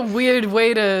ghost? That's a weird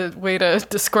way to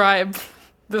describe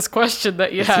this question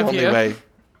that you It's the have only here. way.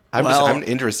 Well- I'm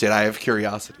interested. I have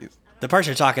curiosities. The parts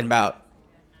you're talking about,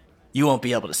 you won't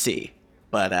be able to see,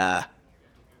 but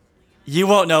you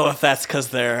won't know if that's because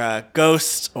they're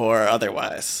ghosts or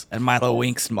otherwise. And Milo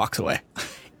winks and walks away.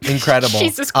 Incredible.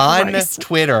 Jesus On Christ.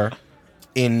 Twitter,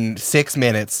 in 6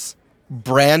 minutes,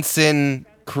 Branson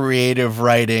creative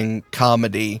writing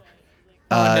comedy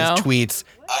no. tweets,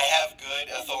 "I have good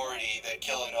authority that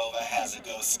Killanova has a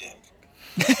ghost stick."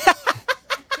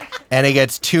 And it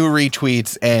gets 2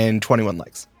 retweets and 21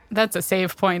 likes. That's a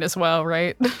save point as well,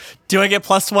 right? Do I get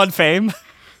 +1 fame?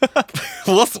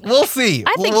 We'll see.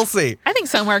 We'll see. I think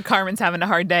somewhere Carmen's having a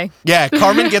hard day. Yeah,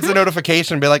 Carmen gets a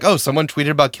notification and be like, "Oh, someone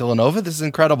tweeted about Killanova? This is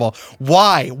incredible.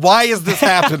 Why? Why is this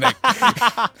happening?"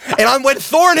 And I'm when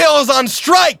Thornhill is on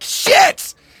strike.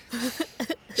 Shit!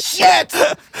 Shit!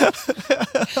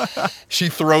 She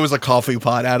throws a coffee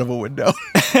pot out of a window.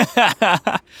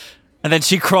 And then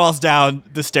she crawls down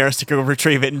the stairs to go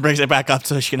retrieve it and brings it back up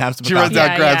so she can have some She runs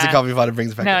coffee. out, grabs the yeah. coffee pot, and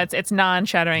brings it back. No, up. it's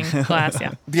non-shattering glass.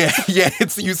 Yeah. Yeah.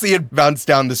 It's you see it bounce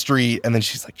down the street, and then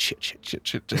she's like, shit,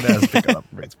 and has to pick it up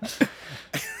and brings it back.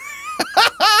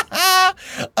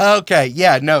 Okay,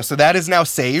 yeah, no. So that is now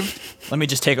saved. Let me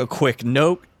just take a quick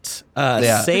note.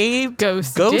 Save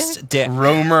Ghost Dick.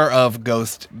 Roamer of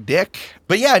Ghost Dick.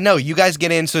 But yeah, no, you guys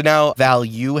get in. So now, Val,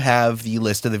 you have the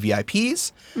list of the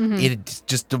VIPs. It's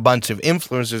just a bunch of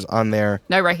influencers on there.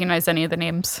 I recognize any of the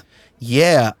names.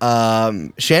 Yeah,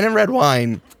 Shannon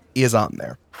Redwine is on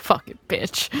there. Fucking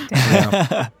bitch.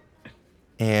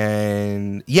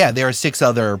 And yeah, there are 6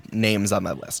 other names on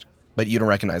that list, but you don't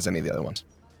recognize any of the other ones.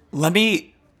 Let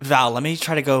me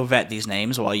try to go vet these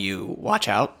names while you watch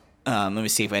out. Let me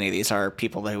see if any of these are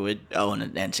people that would own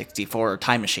an N64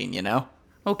 time machine, you know?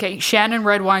 Okay, Shannon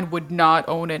Redwine would not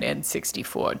own an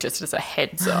N64, just as a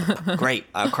heads up. Great.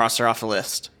 I'll cross her off the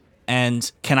list.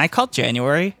 And can I call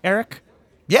January, Eric?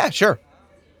 Yeah, sure.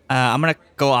 I'm going to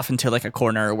go off into like a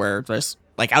corner where there's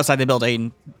like outside the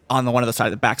building on the one of the side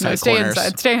of the backside No, stay corners.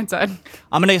 inside. Stay inside.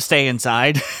 I'm going to stay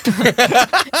inside In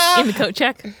the coat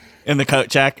check. in the coat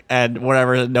check and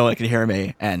whatever, no one can hear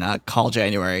me, and call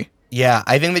January. Yeah,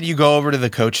 I think that you go over to the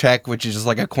coat check, which is just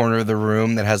like a corner of the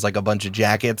room that has like a bunch of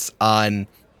jackets on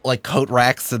like coat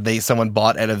racks that someone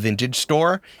bought at a vintage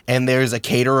store, and there's a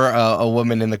caterer, a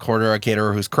woman in the corner, a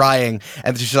caterer who's crying,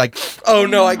 and she's like, "Oh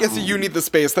no, I guess you need the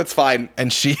space. That's fine."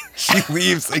 And she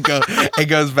leaves and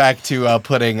goes back to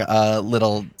putting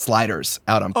little sliders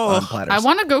out on platters. I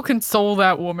want to go console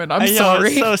that woman. I'm I know,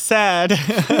 sorry. it's so sad.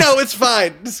 No, it's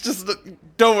fine. It's just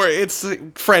don't worry. It's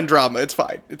friend drama. It's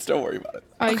fine. Don't worry about it.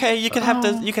 Okay, you can have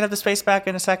the space back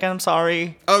in a second. I'm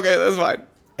sorry. Okay, that's fine.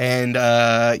 And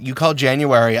you call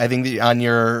January. I think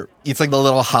that it's like the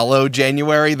little hollow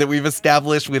January that we've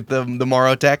established with the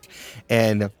Morrow tech.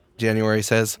 And January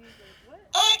says,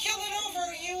 Killing over.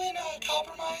 Are you in a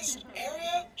compromised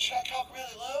area? Should I talk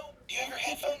really low? Do you have your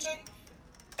headphones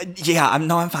in? Yeah,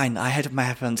 I'm fine. I had my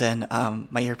headphones in,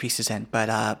 my earpiece is in,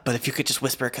 but if you could just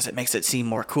whisper because it makes it seem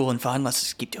more cool and fun, let's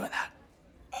just keep doing that.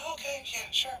 Oh, okay, yeah,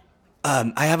 sure.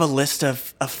 I have a list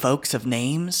of folks of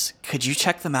names. Could you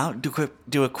check them out?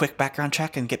 Do a quick background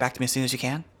check and get back to me as soon as you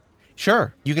can.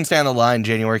 "Sure, you can stay on the line.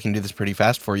 January can do this pretty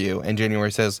fast for you." And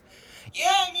January says,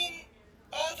 Yeah, I mean,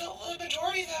 the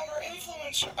majority of them are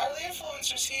the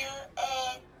influencers here.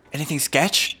 Anything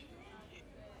sketch?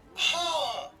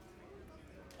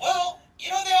 Well,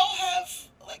 they all have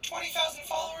like 20,000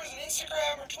 followers on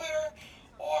Instagram or Twitter,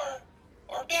 or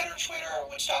better Twitter,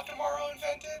 which Dr. Morrow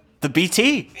invented. The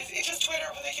BT. It's just Twitter,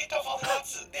 but they kicked off all the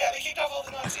Nazis. Yeah, they kicked off all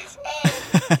the Nazis.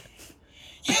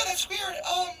 Yeah, that's weird.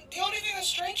 The only thing that's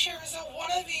strange here is that one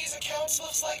of these accounts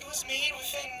looks like it was made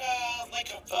within,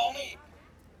 only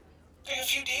a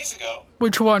few days ago.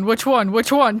 Which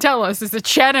one? Tell us. Is it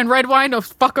Shannon Redwine? Oh,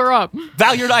 fuck her up.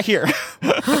 Val, you're not here.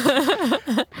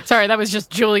 Sorry, that was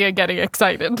just Julia getting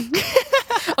excited.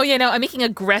 Oh yeah, no, I'm making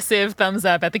aggressive thumbs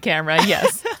up at the camera.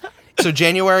 Yes. so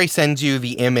January sends you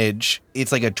the image.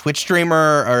 It's like a Twitch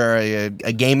streamer or a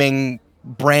gaming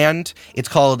brand. It's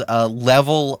called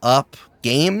Level Up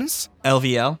Games.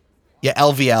 LVL. Yeah,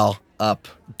 LVL Up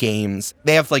Games.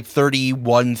 They have like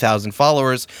 31,000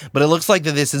 followers, but it looks like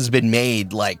that this has been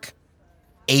made like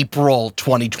April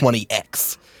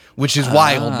 2020X, which is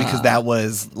wild because that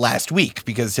was last week,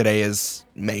 because today is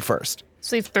May 1st.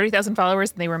 So they have 30,000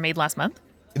 followers and they were made last month?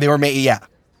 They were made, yeah.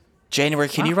 January,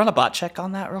 can you run a bot check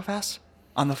on that real fast?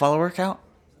 On the follower count?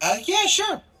 Yeah,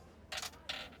 sure.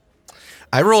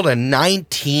 I rolled a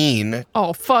 19.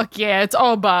 Oh, fuck yeah. It's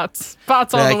all bots.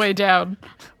 Bots all the way down.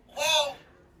 Well,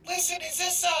 listen, is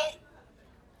this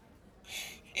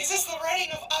the writing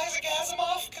of Isaac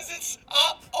Asimov? Because it's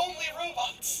only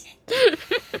robots.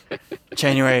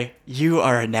 January, you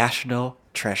are a national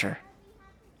treasure.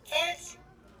 Thanks.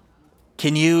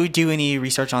 Can you do any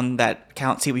research on that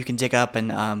account, see what you can dig up,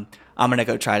 and I'm gonna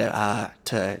go try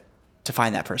to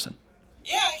find that person.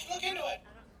 Yeah, I can look into it.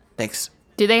 Thanks.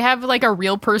 Do they have like a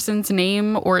real person's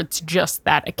name, or it's just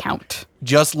that account?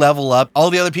 Just Level Up. All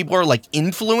the other people are like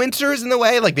influencers in the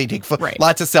way. Like they take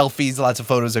lots of selfies, lots of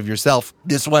photos of yourself.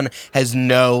 This one has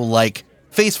no like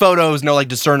face photos, no like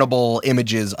discernible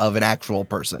images of an actual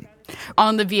person.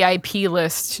 On the VIP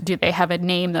list, do they have a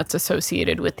name that's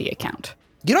associated with the account?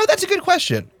 You know, that's a good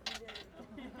question.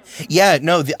 Yeah,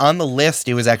 no, on the list,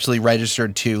 it was actually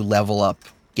registered to Level Up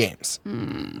Games.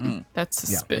 That's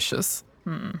suspicious.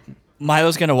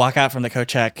 Milo's gonna walk out from the coat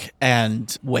check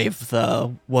and wave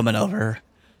the woman over,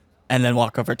 and then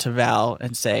walk over to Val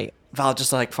and say, "Val,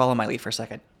 just like follow my lead for a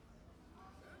second,"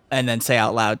 and then say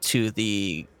out loud to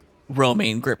the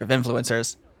roaming group of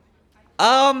influencers,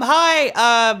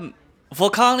 Hi,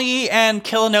 Volcani and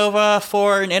Killanova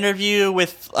for an interview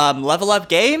with Level Up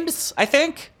Games, I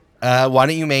think. Why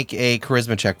don't you make a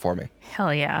charisma check for me?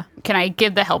 Hell yeah. Can I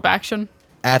give the help action?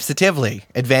 Absolutely.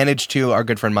 Advantage to our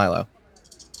good friend Milo.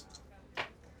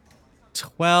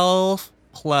 12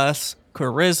 plus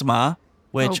charisma,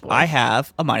 which Oh, boy. I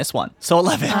have a -1, so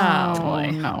 11. Oh,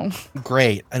 no.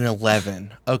 Great, an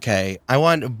 11. Okay, I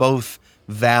want both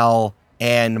Val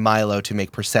and Milo to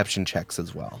make perception checks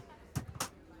as well.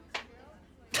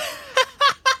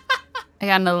 I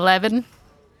got an 11.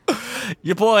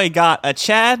 Your boy got a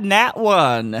Chad Nat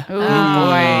 1. Oh, Oh,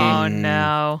 boy.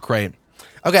 no. Great.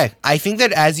 Okay, I think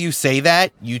that as you say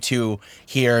that, you two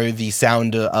hear the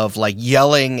sound of like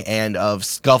yelling and of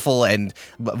scuffle and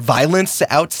violence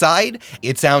outside.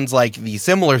 It sounds like the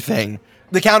similar thing.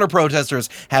 The counter protesters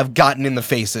have gotten in the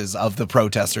faces of the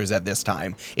protesters at this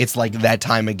time. It's like that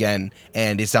time again,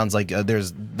 and it sounds like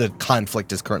the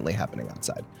conflict is currently happening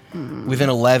outside. Within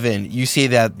 11, you see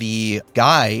that the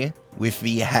guy with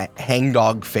the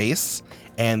hangdog face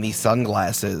and the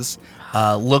sunglasses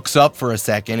looks up for a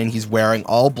second, and he's wearing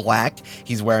all black.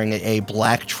 He's wearing a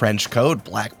black trench coat,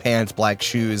 black pants, black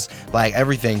shoes, black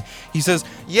everything. He says,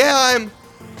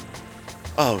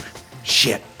 oh,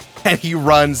 shit. And he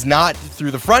runs not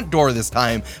through the front door this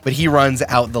time, but he runs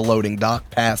out the loading dock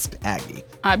past Aggie.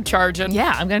 I'm charging.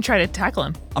 Yeah, I'm going to try to tackle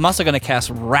him. I'm also going to cast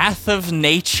Wrath of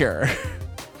Nature,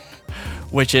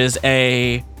 which is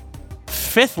a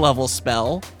 5th level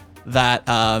spell that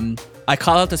I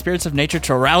call out the spirits of nature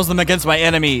to arouse them against my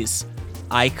enemies.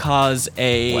 I cause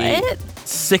a What?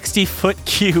 60-foot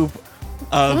cube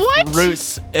of What?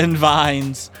 roots and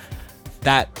vines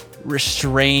that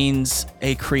restrains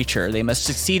a creature. They must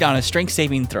succeed on a strength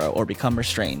saving throw or become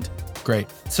restrained. Great.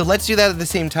 So let's do that at the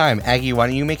same time. Aggie, why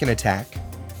don't you make an attack?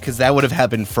 Because that would have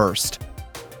happened first.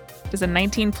 Does a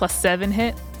 19 plus 7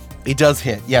 hit? It does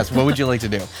hit. Yes. What would you like to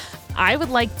do? I would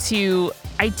like to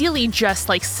ideally just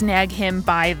like snag him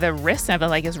by the wrist. I have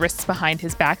like his wrists behind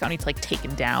his back. I don't need to like take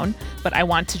him down, but I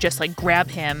want to just like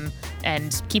grab him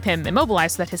and keep him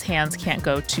immobilized so that his hands can't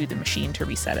go to the machine to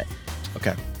reset it.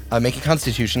 Okay. Make a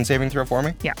Constitution saving throw for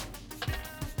me. Yeah.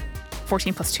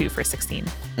 14 plus 2 for 16.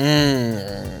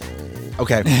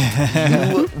 Okay.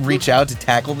 You reach out to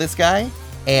tackle this guy,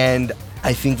 and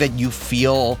I think that you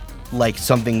feel like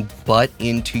something butt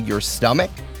into your stomach,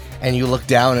 and you look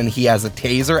down and he has a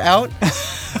taser out,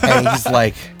 and he's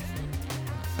like,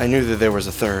 I knew that there was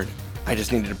a third. I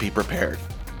just needed to be prepared.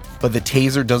 But the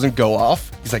taser doesn't go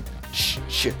off. He's like,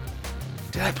 shit.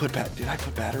 Did I put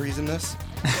batteries in this?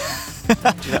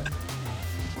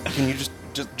 Can you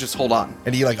just hold on?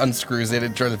 And he like unscrews it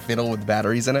and tries to fiddle with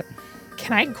batteries in it.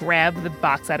 Can I grab the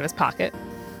box out of his pocket?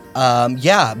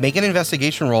 Yeah, make an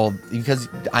investigation roll because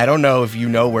I don't know if you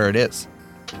know where it is.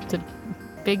 It's a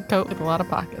big coat with a lot of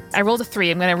pockets. I rolled a 3.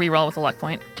 I'm going to re-roll with a luck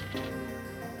point.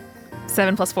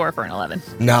 7 plus 4 for an 11.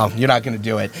 No, you're not going to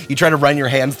do it. You try to run your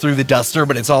hands through the duster,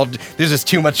 but there's just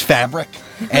too much fabric.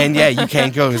 And yeah, you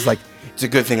can't go. It's like, it's a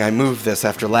good thing I moved this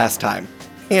after last time.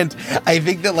 And I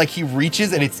think that like he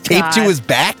reaches and it's taped to God. his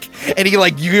back, and he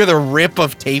like, you hear the rip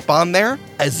of tape on there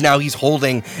as now he's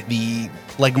holding the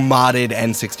like modded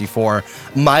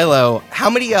N64. Milo, how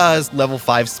many level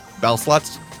 5 spell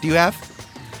slots do you have?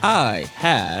 I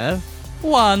have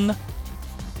 1.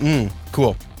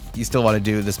 Cool. You still want to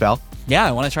do the spell? Yeah,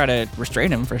 I want to try to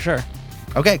restrain him for sure.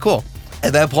 Okay, cool.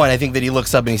 At that point, I think that he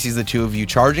looks up and he sees the two of you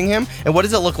charging him. And what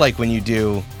does it look like when you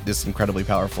do this incredibly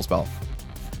powerful spell?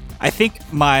 I think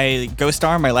my ghost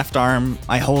arm, my left arm,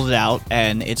 I hold it out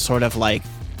and it's sort of like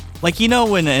you know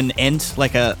when an ant,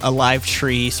 like a live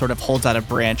tree sort of holds out a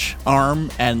branch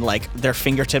arm and like their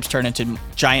fingertips turn into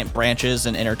giant branches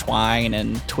and intertwine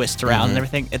and twist around and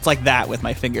everything. It's like that with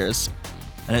my fingers.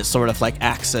 And it sort of like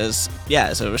acts as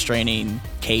a restraining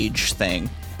cage thing.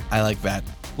 I like that.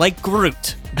 Like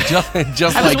Groot. Just I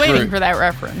was like waiting Groot. for that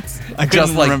reference. I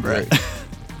Just couldn't like remember Groot. it.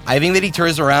 I think that he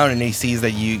turns around and he sees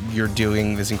that you're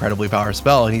doing this incredibly powerful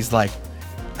spell, and he's like,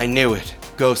 I knew it.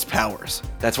 Ghost powers.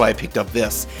 That's why I picked up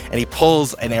this. And he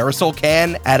pulls an aerosol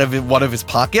can out of one of his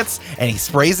pockets and he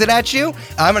sprays it at you.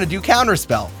 I'm going to do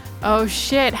counterspell. Oh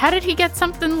shit, how did he get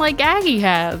something like Aggie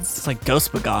has? It's like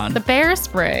Ghost Begone. The bear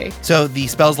spray. So the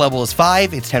spell's level is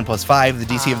 5. It's 10 plus 5. The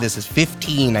DC of this is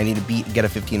 15. I need to get a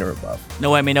 15 or above.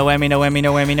 No whammy, no whammy, no whammy,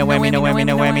 no whammy, no whammy, no whammy,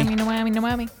 no whammy. No whammy, no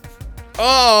whammy.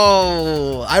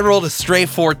 Oh, I rolled a straight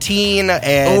 14,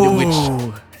 and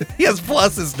which He has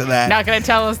pluses to that. Not gonna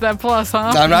tell us that plus,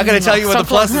 huh? I'm not going to tell you what the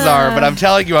So pluses are, but I'm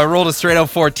telling you, I rolled a straight up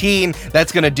 14.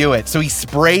 That's going to do it. So he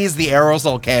sprays the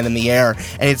aerosol can in the air,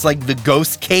 and it's like the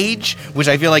ghost cage, which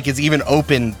I feel like is even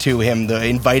open to him,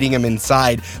 inviting him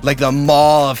inside, like the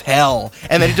maw of hell.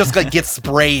 And then it just like gets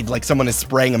sprayed like someone is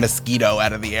spraying a mosquito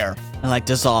out of the air. And like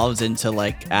dissolves into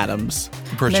like atoms.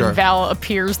 For And sure. then Val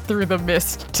appears through the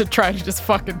mist to try to just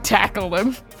fucking tackle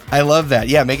him. I love that.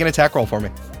 Yeah, make an attack roll for me.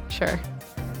 Sure.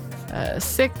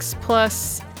 6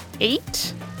 plus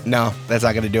 8. No, that's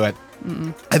not going to do it.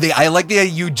 I like the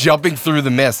you jumping through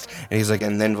the mist, and he's like,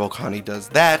 and then Volcani does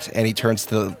that, and he turns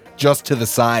just to the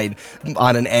side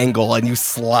on an angle, and you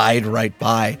slide right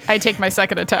by. I take my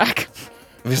second attack.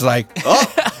 He's like,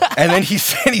 oh, and then he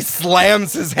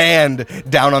slams his hand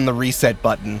down on the reset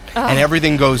button, and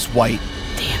everything goes white.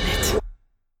 Damn it.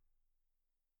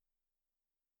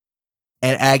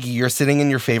 And Aggie, you're sitting in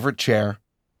your favorite chair,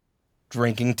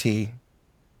 drinking tea,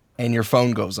 and your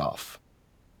phone goes off,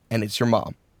 and it's your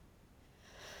mom.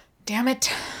 Damn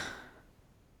it.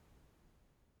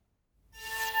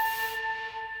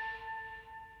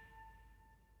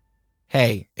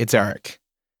 Hey, it's Eric.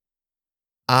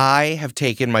 I have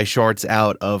taken my shorts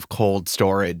out of cold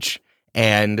storage,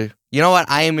 and you know what?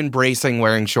 I am embracing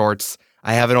wearing shorts.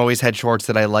 I haven't always had shorts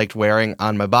that I liked wearing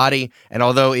on my body, and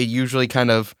although it usually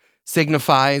kind of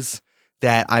signifies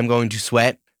that I'm going to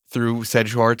sweat through said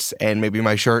shorts and maybe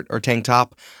my shirt or tank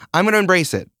top, I'm going to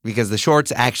embrace it because the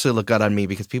shorts actually look good on me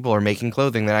because people are making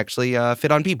clothing that actually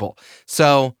fit on people.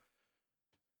 So,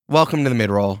 welcome to the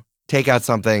mid-roll. Take out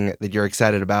something that you're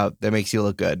excited about that makes you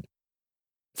look good.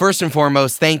 First and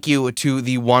foremost, thank you to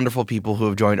the wonderful people who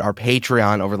have joined our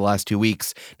Patreon over the last 2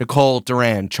 weeks. Nicole,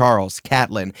 Duran, Charles,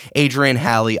 Catlin, Adrian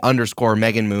Halley, _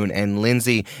 Megan Moon, and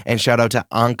Lindsay. And shout out to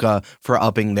Anka for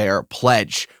upping their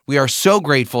pledge. We are so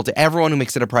grateful to everyone who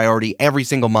makes it a priority every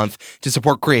single month to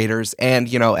support creators and,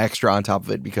 extra on top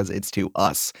of it because it's to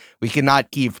us. We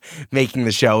cannot keep making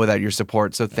the show without your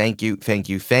support. So thank you, thank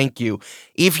you, thank you.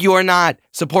 If you are not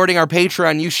supporting our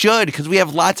Patreon, you should because we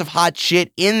have lots of hot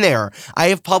shit in there. I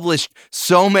have published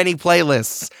so many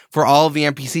playlists for all of the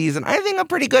NPCs, and I think I'm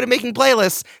pretty good at making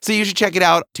playlists, so you should check it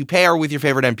out to pair with your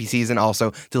favorite NPCs and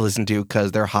also to listen to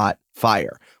because they're hot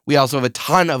fire. We also have a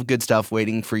ton of good stuff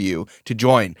waiting for you to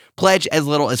join. Pledge as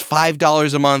little as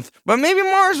 $5 a month, but maybe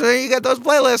more, so you get those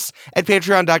playlists at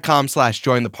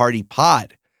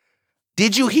patreon.com/jointhepartypod.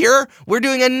 Did you hear? We're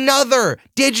doing another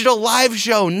digital live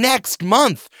show next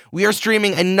month. We are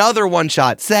streaming another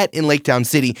one-shot set in Lake Town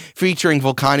City featuring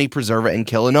Volcani, Preserva, and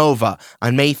Killanova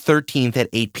on May 13th at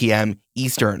 8 p.m.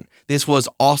 Eastern. This was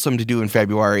awesome to do in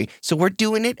February, so we're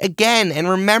doing it again. And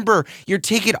remember, your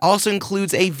ticket also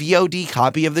includes a VOD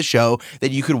copy of the show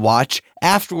that you could watch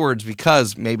afterwards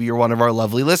because maybe you're one of our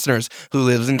lovely listeners who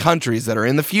lives in countries that are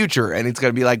in the future and it's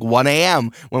going to be like 1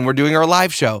 a.m. when we're doing our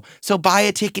live show. So buy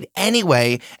a ticket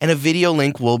anyway, and a video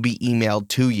link will be emailed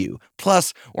to you.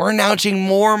 Plus, we're announcing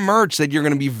more merch that you're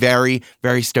going to be very,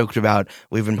 very stoked about.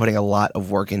 We've been putting a lot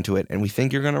of work into it, and we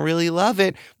think you're going to really love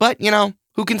it. But,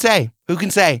 who can say? Who can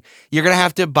say? You're going to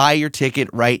have to buy your ticket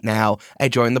right now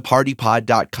at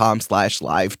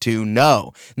jointhepartypod.com/live to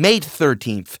know. May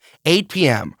 13th, 8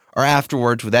 p.m. or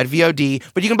afterwards with that VOD,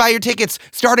 but you can buy your tickets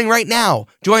starting right now.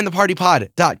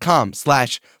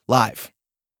 jointhepartypod.com/live.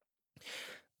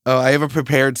 Oh, I have a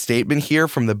prepared statement here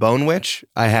from the Bone Witch.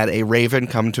 I had a raven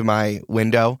come to my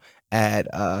window at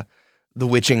the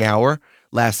witching hour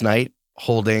last night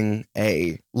holding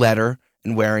a letter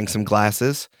and wearing some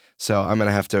glasses. So I'm going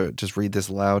to have to just read this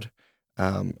aloud.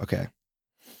 Okay.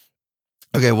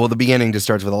 Okay, well, the beginning just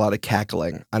starts with a lot of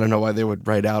cackling. I don't know why they would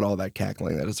write out all that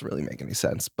cackling. That doesn't really make any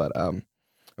sense. But,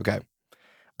 okay.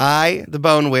 I, the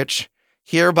Bone Witch,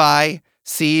 hereby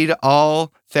cede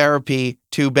all therapy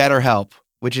to BetterHelp,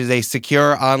 which is a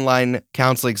secure online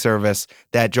counseling service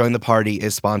that Join the Party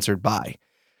is sponsored by.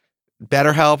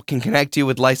 BetterHelp can connect you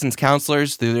with licensed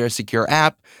counselors through their secure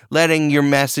app, letting your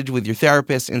message with your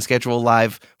therapist and schedule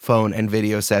live phone and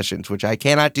video sessions, which I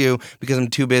cannot do because I'm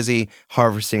too busy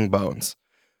harvesting bones.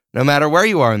 No matter where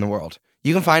you are in the world,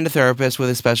 you can find a therapist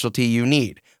with a specialty you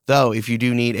need. Though, if you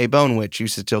do need a bone witch, you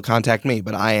should still contact me,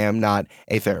 but I am not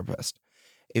a therapist.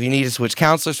 If you need to switch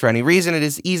counselors for any reason, it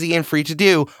is easy and free to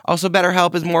do. Also,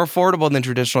 BetterHelp is more affordable than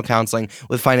traditional counseling,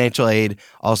 with financial aid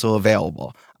also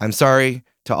available. I'm sorry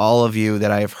to all of you that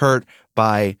I have hurt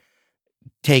by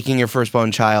taking your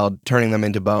firstborn child, turning them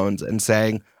into bones, and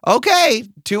saying, okay,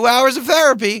 2 hours of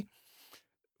therapy,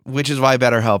 which is why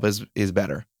BetterHelp is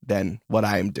better than what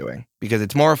I am doing, because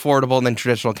it's more affordable than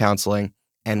traditional counseling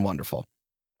and wonderful.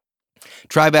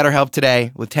 Try BetterHelp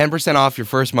today with 10% off your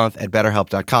first month at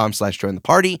betterhelp.com/join the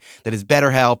party. That is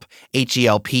BetterHelp,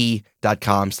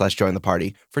 HELP.com/join the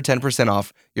party for 10%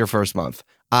 off your first month.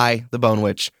 I, the Bone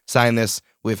Witch, sign this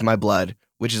with my blood,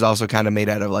 which is also kind of made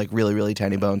out of like really, really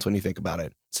tiny bones when you think about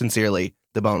it. Sincerely,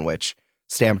 the Bone Witch.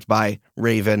 Stamped by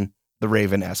Raven, the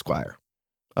Raven Esquire.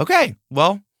 Okay,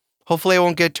 well, hopefully I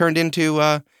won't get turned into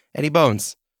any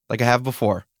bones like I have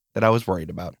before that I was worried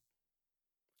about.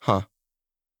 Huh.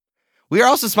 We are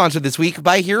also sponsored this week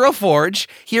by Hero Forge.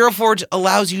 Hero Forge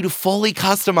allows you to fully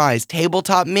customize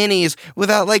tabletop minis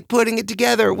without like putting it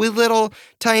together with little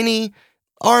tiny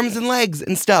arms and legs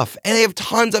and stuff. And they have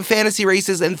tons of fantasy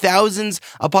races and thousands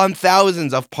upon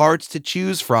thousands of parts to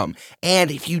choose from. And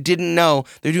if you didn't know,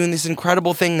 they're doing this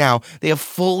incredible thing now. They have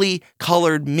fully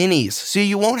colored minis, so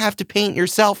you won't have to paint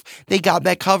yourself. They got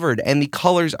that covered, and the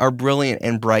colors are brilliant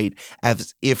and bright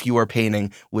as if you are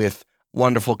painting with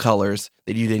wonderful colors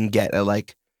that you didn't get at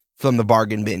like from the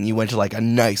bargain bin. You went to like a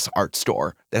nice art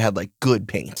store that had like good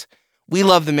paint. We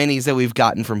love the minis that we've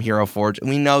gotten from Hero Forge, and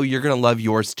we know you're going to love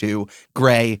yours too,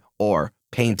 gray or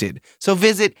painted. So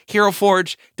visit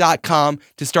heroforge.com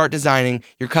to start designing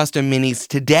your custom minis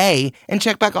today, and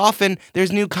check back often.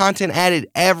 There's new content added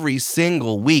every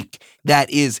single week. That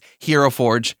is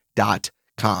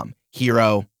heroforge.com.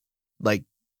 Hero, like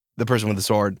the person with the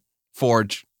sword.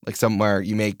 Forge, like somewhere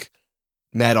you make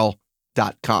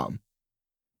metal.com,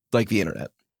 like the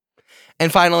internet.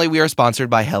 And finally, we are sponsored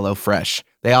by HelloFresh.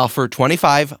 They offer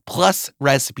 25 plus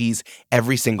recipes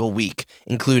every single week,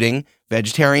 including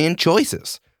vegetarian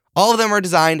choices. All of them are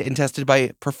designed and tested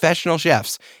by professional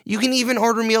chefs. You can even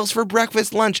order meals for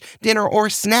breakfast, lunch, dinner, or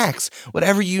snacks,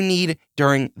 whatever you need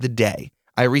during the day.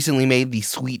 I recently made the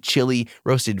sweet chili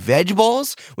roasted veg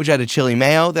bowls, which had a chili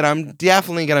mayo that I'm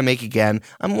definitely going to make again.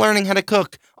 I'm learning how to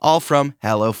cook, all from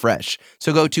HelloFresh.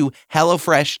 So go to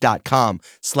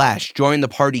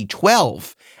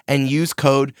HelloFresh.com/jointheparty12 and use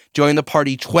code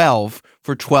jointheparty12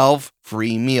 for 12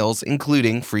 free meals,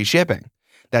 including free shipping.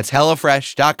 That's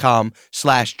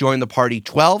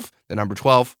HelloFresh.com/jointheparty12, the number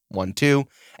 12, 12,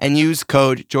 and use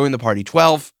code jointheparty12,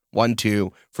 12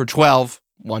 for 12,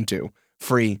 12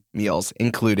 free meals,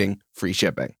 including free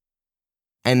shipping.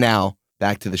 And now,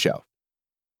 back to the show.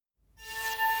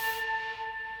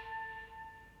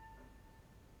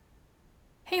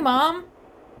 Hey, Mom.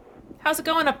 How's it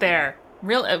going up there?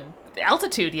 Real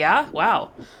altitude, yeah?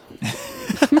 Wow.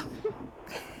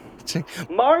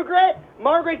 Margaret?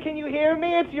 Margaret, can you hear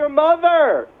me? It's your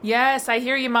mother. Yes, I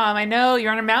hear you, Mom. I know.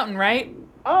 You're on a mountain, right?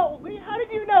 Oh, how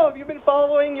did you know? Have you been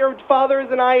following your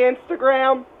father's and I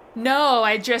Instagram? No,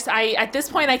 at this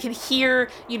point I can hear,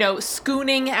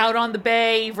 schooning out on the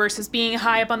bay versus being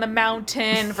high up on the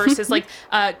mountain versus like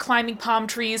climbing palm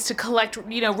trees to collect,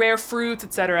 rare fruits,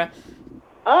 etc.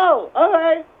 Oh,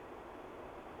 okay.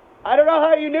 I don't know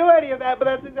how you knew any of that, but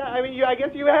I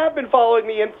guess you have been following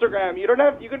me Instagram.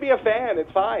 You could be a fan.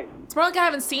 It's fine. It's more like I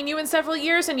haven't seen you in several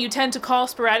years, and you tend to call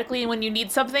sporadically when you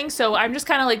need something, so I'm just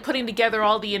kind of like putting together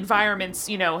all the environments,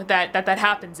 that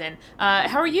happens in.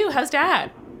 How are you? How's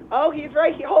Dad? Oh, he's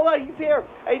right here. Hold on, he's here.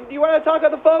 Hey, do you want to talk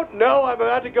on the phone? No, I'm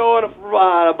about to go on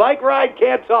a bike ride.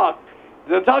 Can't talk.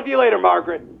 I'll talk to you later,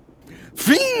 Margaret.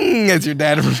 Fing! As your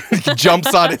dad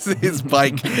jumps on his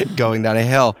bike going down a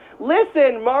hill.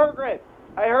 Listen, Margaret,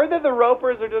 I heard that the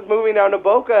Ropers are just moving down to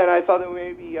Boca, and I thought that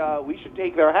maybe we should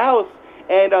take their house.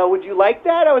 And would you like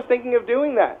that? I was thinking of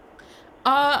doing that.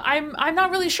 I'm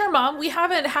not really sure, Mom. We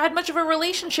haven't had much of a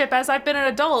relationship as I've been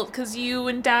an adult because you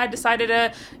and Dad decided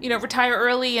to, retire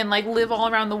early and like live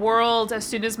all around the world as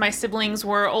soon as my siblings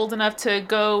were old enough to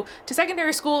go to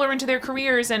secondary school or into their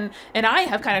careers, and I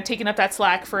have kind of taken up that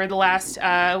slack for the last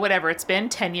whatever it's been,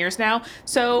 10 years now.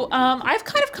 So I have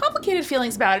kind of complicated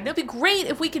feelings about it. It'd be great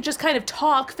if we could just kind of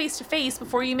talk face to face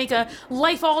before you make a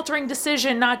life-altering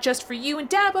decision, not just for you and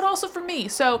Dad, but also for me.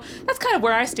 So that's kind of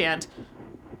where I stand.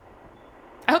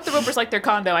 I hope the Ropers like their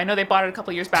condo. I know they bought it a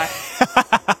couple years back.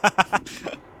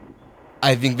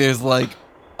 I think there's like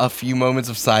a few moments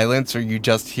of silence where you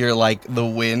just hear like the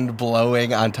wind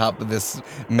blowing on top of this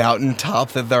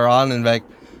mountaintop that they're on, and like,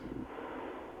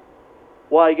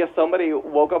 well, I guess somebody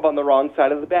woke up on the wrong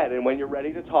side of the bed, and when you're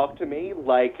ready to talk to me,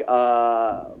 like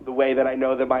the way that I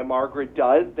know that my Margaret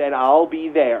does, then I'll be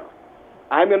there.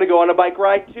 I'm going to go on a bike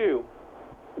ride too.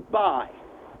 Bye.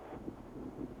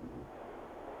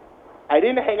 I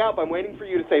didn't hang up. I'm waiting for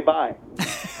you to say bye.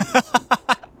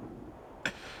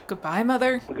 Goodbye,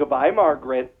 Mother. Goodbye,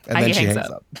 Margaret. and then He she hangs hangs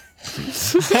up. up.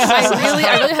 I really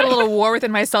had a little war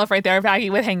within myself right there. If Aggie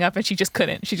would hang up and she just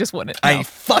couldn't. She just wouldn't. No. I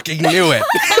fucking knew it.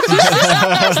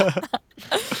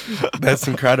 That's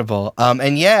incredible.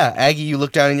 And yeah, Aggie, you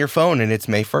look down in your phone and it's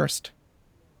May 1st.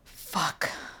 Fuck.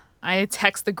 I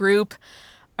text the group.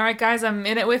 All right, guys, I'm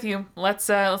in it with you. Let's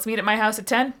meet at my house at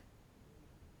 10.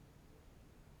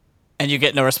 And you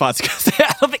get no response because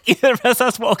I don't think either of us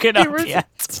has woken up yet.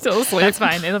 Still asleep. That's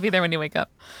fine. It'll be there when you wake up.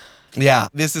 Yeah,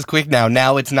 this is quick now.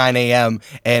 Now it's 9 a.m.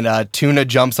 and Tuna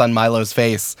jumps on Milo's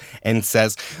face and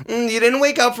says, "You didn't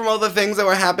wake up from all the things that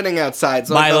were happening outside,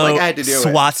 so I Milo felt like I had to do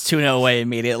swats Tuna away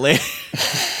immediately.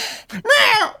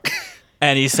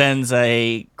 And he sends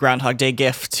a Groundhog Day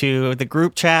gif to the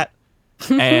group chat.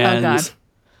 And God.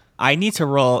 I need to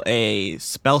roll a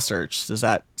spell search. Does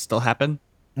that still happen?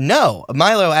 No,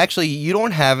 Milo, actually, you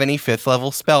don't have any 5th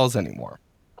level spells anymore.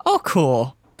 Oh,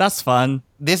 cool. That's fun.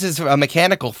 This is a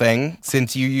mechanical thing.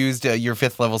 Since you used your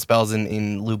 5th level spells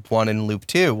in loop 1 and loop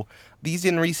 2, these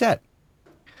didn't reset.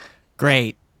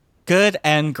 Great. Good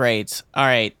and great. All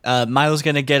right. Milo's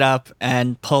going to get up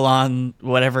and pull on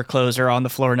whatever clothes are on the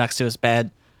floor next to his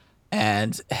bed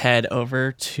and head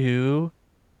over to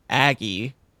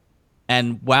Aggie.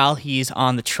 And while he's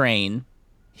on the train,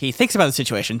 he thinks about the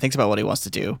situation, thinks about what he wants to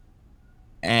do,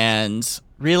 and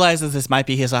realizes this might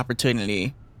be his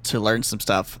opportunity to learn some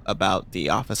stuff about the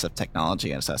Office of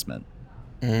Technology and Assessment.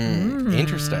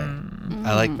 Interesting.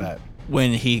 I like that.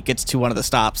 When he gets to one of the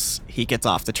stops, he gets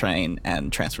off the train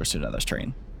and transfers to another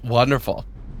train. Wonderful.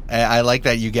 I like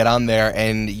that you get on there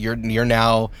and you're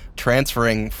now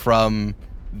transferring from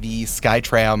the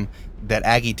Skytram that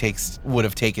Aggie would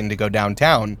have taken to go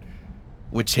downtown,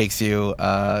 which takes you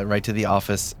right to the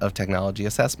Office of Technology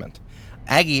Assessment.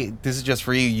 Aggie, this is just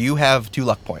for you. You have 2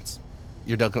 luck points.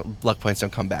 Your luck points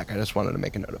don't come back. I just wanted to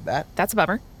make a note of that. That's a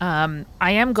bummer. I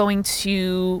am going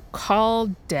to call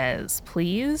Dez,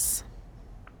 please.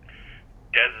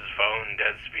 Dez's phone,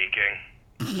 Dez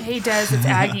speaking. Hey, Dez, it's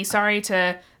Aggie. Sorry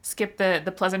to skip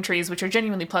the pleasantries, which are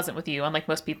genuinely pleasant with you, unlike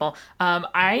most people.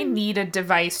 I need a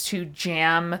device to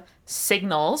jam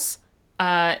signals,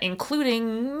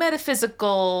 including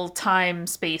metaphysical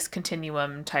time-space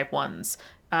continuum type ones.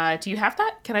 Do you have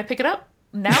that? Can I pick it up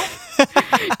now?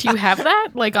 Do you have that,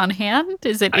 like, on hand?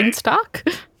 Is it in stock?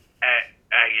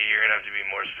 Aggie, you're gonna have to be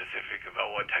more specific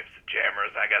about what types of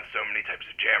jammers. I got so many types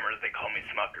of jammers, they call me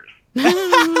Smuckers.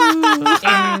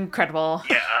 Incredible.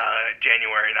 Yeah,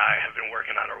 January and I have been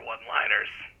working on our one-liners.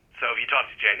 So if you talk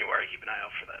to January, keep an eye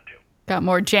out for that, too. Got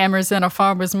more jammers than a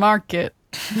farmer's market.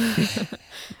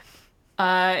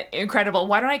 Incredible.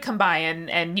 Why don't I come by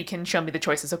and you can show me the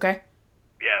choices, okay?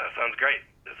 Yeah, that sounds great.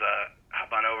 Just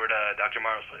hop on over to Dr.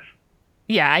 Morrow's place.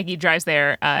 Yeah, Aggie drives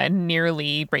there,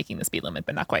 nearly breaking the speed limit,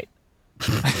 but not quite.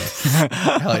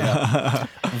 Hell yeah.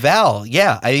 Val,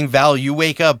 yeah. I think, Val, you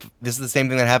wake up. This is the same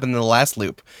thing that happened in the last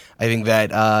loop. I think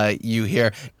that you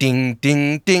hear ding,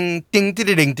 ding, ding, ding, ding,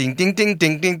 ding, ding, ding, ding,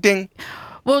 ding, ding, ding.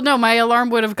 Well, no, my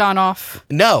alarm would have gone off.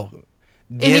 No.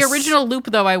 In the original loop,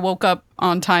 though, I woke up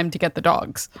on time to get the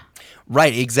dogs.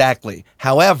 Right, exactly.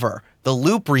 However, the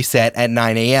loop reset at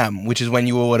 9 a.m., which is when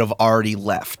you would have already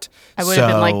left. I would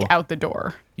have been, like, out the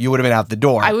door. You would have been out the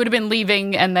door. I would have been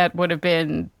leaving, and that would have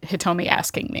been Hitomi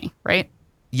asking me, right?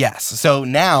 Yes. So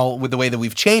now, with the way that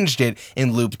we've changed it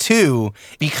in loop 2,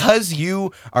 because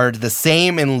you are the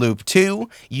same in loop 2,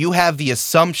 you have the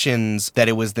assumptions that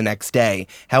it was the next day.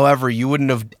 However, you wouldn't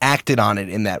have acted on it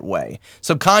in that way.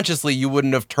 Subconsciously, you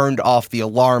wouldn't have turned off the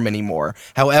alarm anymore.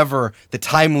 However, the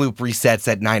time loop resets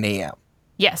at 9 a.m.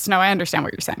 Yes. No, I understand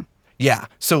what you're saying. Yeah.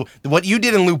 So what you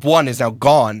did in loop 1 is now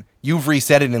gone. You've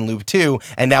reset it in loop 2,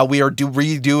 and now we are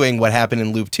redoing what happened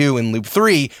in loop 2 and loop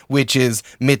 3, which is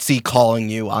Mitzi calling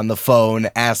you on the phone,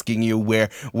 asking you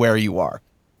where you are.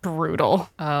 Brutal.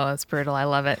 Oh, that's brutal. I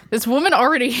love it. This woman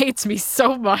already hates me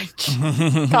so much.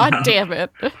 God damn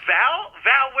it. Val,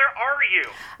 where are you?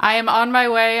 I am on my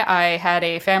way. I had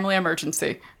a family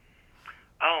emergency.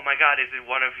 Oh my God, is it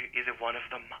one of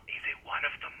the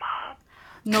mob?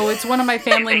 No, it's one of my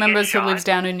family They get members who shot. lives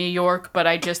down in New York, but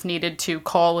I just needed to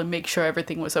call and make sure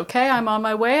everything was okay. I'm on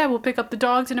my way. I will pick up the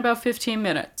dogs in about 15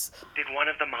 minutes. Did one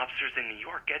of the mobsters in New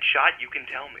York get shot? You can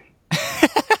tell me.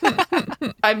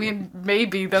 I mean,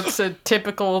 maybe that's a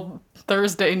typical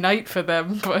Thursday night for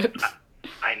them, but...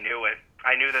 I knew it.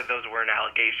 I knew that those weren't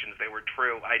allegations. They were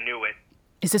true. I knew it.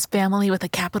 Is this family with a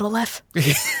capital F? Was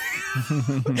this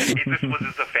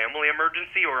a family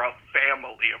emergency or a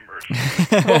family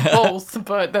emergency? Well, both,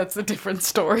 but that's a different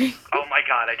story. Oh my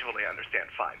God, I totally understand.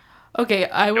 Fine. Okay,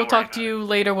 I will Don't talk worry to you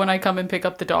later when I come and pick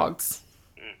up the dogs.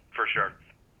 For sure.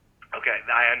 Okay,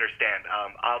 I understand.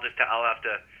 I'll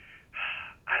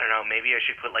I don't know, maybe I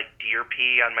should put like deer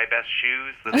pee on my best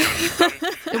shoes so they don't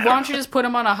eat them. Why don't you just put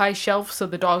them on a high shelf so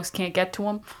the dogs can't get to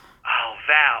them? Oh,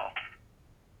 Val.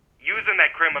 Using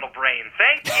that criminal brain.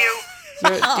 Thank you.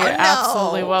 You're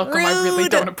absolutely welcome. I really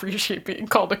Rude. don't appreciate being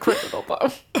called a criminal, though.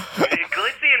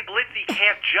 Glitzy and Blitzy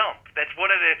can't jump. That's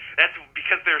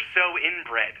because they're so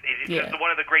inbred. It's Yeah. just one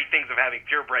of the great things of having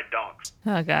purebred dogs.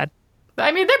 Oh God.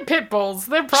 I mean, they're pit bulls.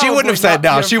 They're probably She wouldn't have said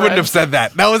not no. She wouldn't have purebred. said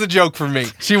that. That was a joke for me.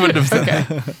 She wouldn't have said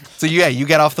that. So yeah, you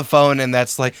get off the phone and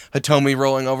that's like Hitomi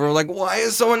rolling over like, why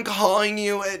is someone calling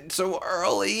you at so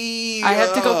early? I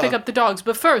have to go pick up the dogs,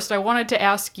 but first I wanted to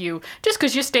ask you, just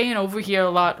because you're staying over here a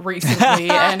lot recently,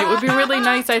 and it would be really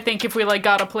nice, I think, if we like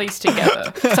got a place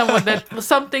together,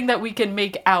 something that we can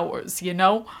make ours, you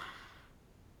know?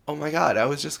 Oh my god, I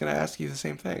was just gonna ask you the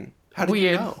same thing. How did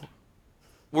Weird. you know?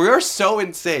 We are so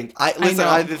in sync.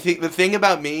 know. The thing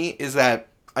about me is that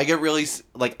I get really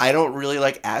like I don't really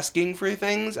like asking for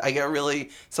things. I get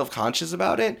really self-conscious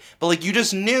about it. But like you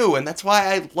just knew, and that's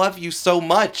why I love you so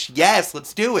much. Yes,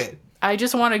 let's do it. I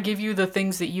just want to give you the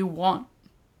things that you want.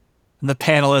 And the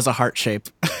panel is a heart shape.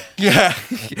 Yeah,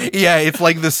 yeah. It's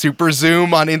like the super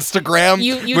zoom on Instagram,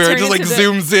 You where it turn just like into the-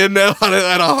 zooms in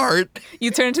at a heart. You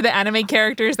turn into the anime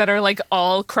characters that are like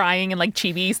all crying in like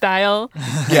chibi style.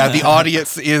 Yeah, the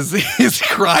audience is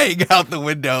crying out the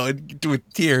window and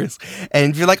with tears,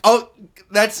 and you're like, oh,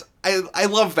 I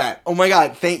love that. Oh my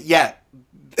god,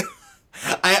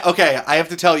 I have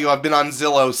to tell you, I've been on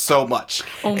Zillow so much.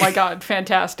 Oh my god,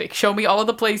 fantastic. Show me all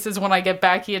the places when I get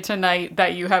back here tonight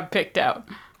that you have picked out.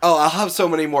 Oh, I'll have so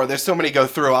many more. There's so many to go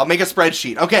through. I'll make a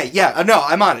spreadsheet. Okay, yeah, no,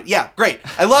 I'm on it. Yeah, great.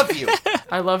 I love you.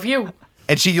 I love you.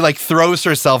 And she like throws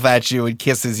herself at you and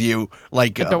kisses you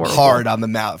like Adorable. hard on the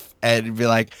mouth and be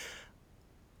like,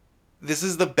 this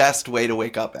is the best way to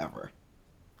wake up ever.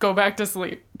 Go back to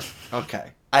sleep. Okay.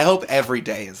 I hope every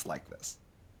day is like this.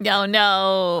 No,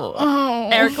 no. Oh.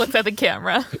 Eric looks at the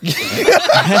camera.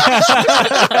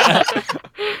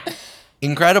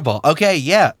 Incredible. Okay,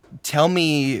 yeah. Tell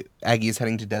me, Aggie is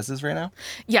heading to Dez's right now?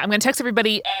 Yeah, I'm gonna text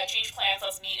everybody Change plans.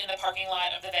 Let's meet in the parking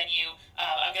lot of the venue.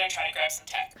 I'm gonna try to grab some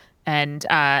tech. and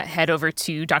head over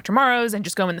to Dr. Morrow's and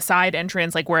just go in the side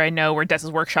entrance, like where I know where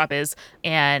Dez's workshop is.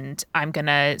 And I'm going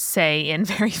to say in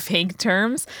very vague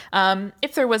terms,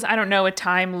 if there was, I don't know, a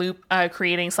time loop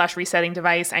creating / resetting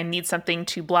device, I need something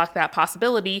to block that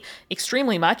possibility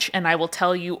extremely much. And I will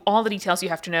tell you all the details you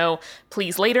have to know,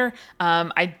 please, later.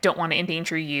 I don't want to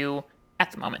endanger you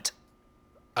at the moment.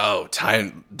 Oh,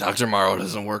 Dr. Morrow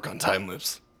doesn't work on time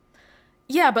loops.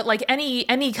 Yeah, but like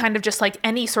any kind of just like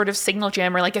any sort of signal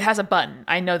jammer, like it has a button.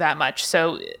 I know that much.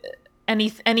 So any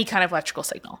kind of electrical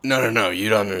signal. No, you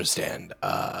don't understand.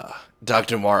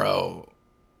 Dr. Morrow,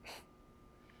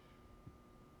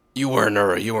 you weren't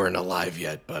alive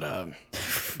yet, but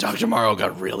Dr. Morrow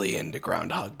got really into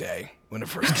Groundhog Day when it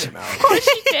first came out. Of course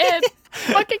she did.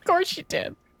 Fucking course she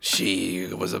did. She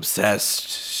was obsessed.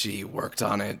 She worked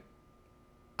on it,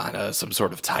 on some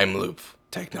sort of time loop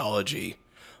technology,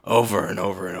 over and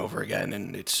over and over again,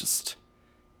 and it's just,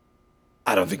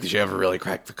 I don't think that she ever really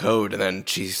cracked the code. And then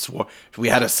she swore, we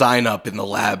had a sign up in the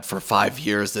lab for 5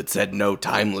 years that said no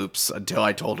time loops until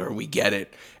I told her we get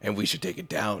it and we should take it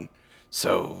down.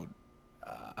 So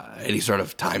any sort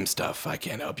of time stuff, I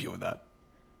can't help you with that.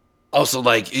 Also,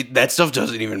 like, that stuff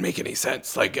doesn't even make any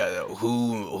sense. Like,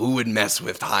 who would mess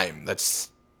with time?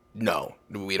 No,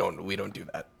 we don't do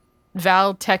that.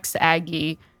 Val texts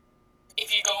Aggie.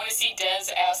 If you're going to see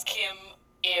Dez, ask him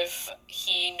if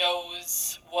he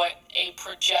knows what a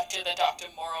projector that Dr.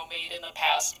 Morrow made in the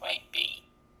past might be.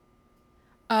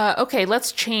 Okay,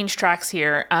 let's change tracks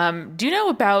here. Do you know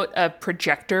about a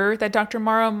projector that Dr.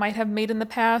 Morrow might have made in the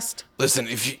past? Listen,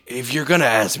 if you're gonna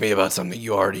ask me about something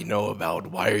you already know about,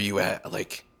 why are you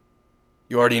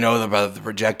you already know about the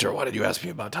projector? Why did you ask me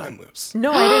about time loops?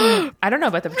 No, I didn't. I don't know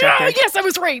about the projector. Yes, I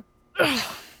was right.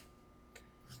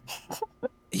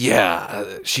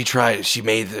 Yeah, she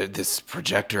made this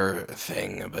projector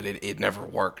thing, but it never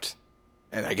worked.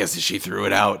 And I guess she threw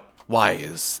it out.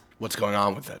 What's going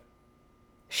on with it?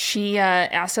 She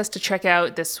asked us to check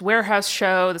out this warehouse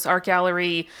show, this art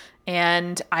gallery,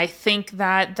 and I think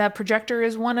that that projector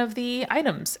is one of the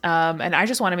items. And I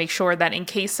just want to make sure that in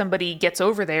case somebody gets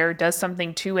over there, does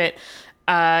something to it,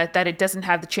 that it doesn't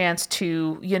have the chance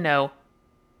to,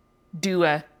 do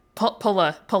a pull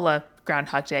a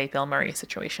Groundhog Day Bill Murray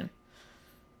situation.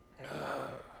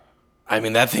 I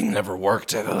mean, that thing never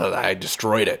worked. I thought I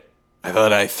destroyed it. I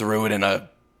thought I threw it in a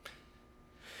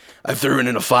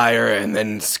fire and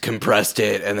then compressed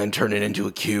it and then turned it into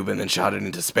a cube and then shot it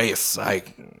into space. I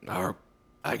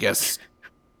guess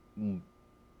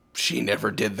she never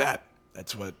did that.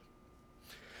 That's what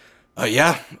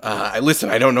Yeah. Listen,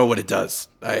 I don't know what it does.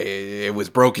 It was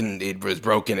broken. It was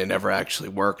broken. It never actually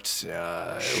worked.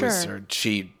 It was her.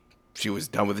 She was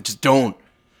done with it. Just don't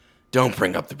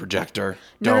bring up the projector.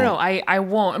 No, I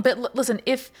won't. But listen,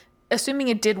 assuming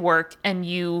it did work and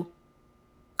you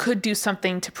could do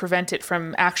something to prevent it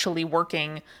from actually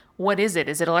working, what is it?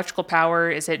 Is it electrical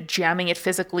power? Is it jamming it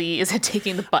physically? Is it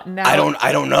taking the button out? I don't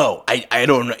know. I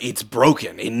don't know. It's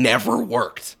broken. It never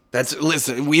worked.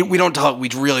 Listen, we don't talk. We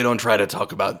really don't try to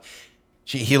talk about.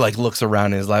 He like looks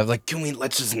around in his life like,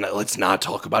 let's not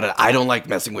talk about it. I don't like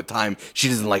messing with time. She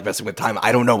doesn't like messing with time.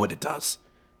 I don't know what it does.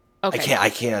 Okay. I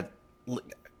can't.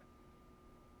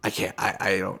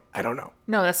 I don't know.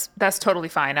 No, that's totally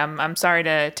fine. I'm sorry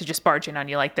to just barge in on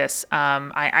you like this.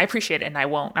 I appreciate it, and I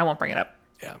won't bring it up.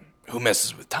 Yeah. Who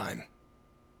messes with time?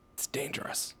 It's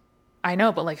dangerous. I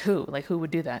know, but like who? Like who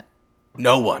would do that?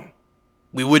 No one.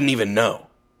 We wouldn't even know.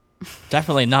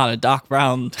 Definitely not a Doc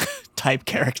Brown type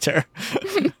character.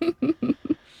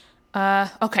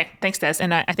 Okay, thanks, Des.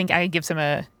 And I think I gives him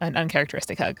an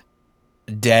uncharacteristic hug.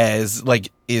 Des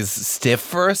is stiff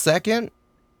for a second.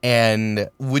 And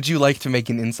would you like to make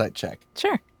an insight check?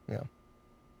 Sure. Yeah.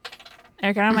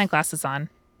 Eric, I don't have my glasses on.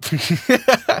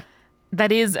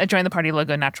 That is a join the party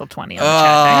logo natural 20 on the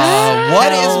chat.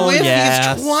 What is with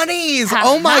yes. these 20s?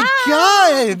 Oh my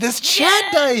god, this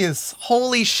chat dice.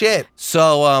 Holy shit.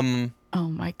 So, Oh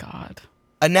my god.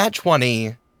 a nat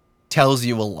 20 tells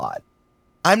you a lot.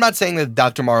 I'm not saying that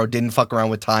Dr. Morrow didn't fuck around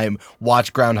with time,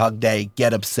 watch Groundhog Day,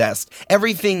 get obsessed.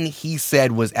 Everything he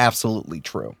said was absolutely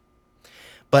true.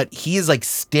 But he is like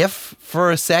stiff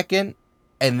for a second,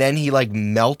 and then he like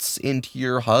melts into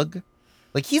your hug.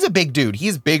 Like, he's a big dude.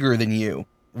 He's bigger than you.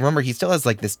 Remember, he still has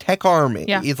like this tech arm.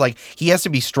 Yeah. It's like he has to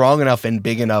be strong enough and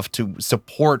big enough to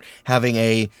support having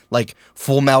a like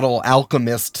Full Metal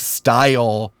Alchemist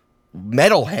style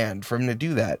metal hand for him to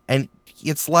do that. And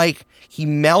it's like he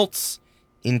melts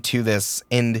into this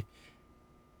and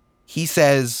he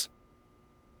says,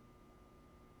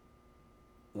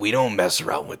 "We don't mess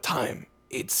around with time.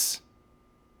 It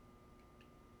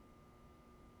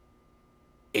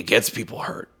gets people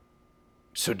hurt.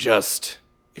 So just,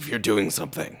 if you're doing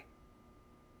something,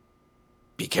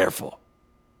 be careful.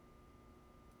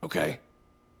 Okay?"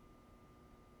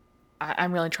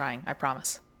 I'm really trying, I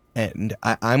promise. And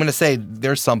I'm going to say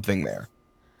there's something there.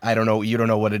 I don't know. You don't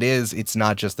know what it is. It's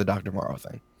not just the Dr. Morrow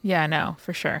thing. Yeah, no,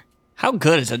 for sure. How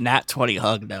good is a nat 20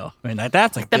 hug, though? I mean,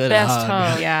 that's a The good best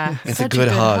hug. hug, yeah. It's Such a good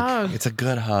hug. It's a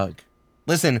good hug.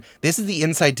 Listen, this is the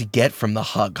insight to get from the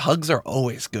hug. Hugs are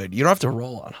always good. You don't have to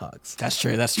roll on hugs. That's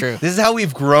true. That's true. This is how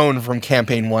we've grown from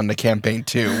campaign 1 to campaign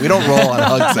 2. We don't roll on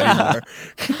hugs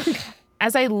anymore.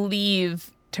 As I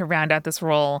leave to round out this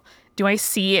roll, do I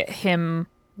see him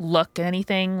look at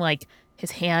anything, like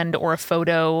his hand or a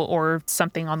photo or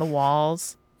something on the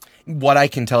walls? What I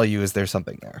can tell you is there's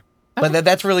something there. But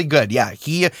that's really good. Yeah,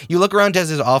 you look around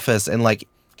Des's office and like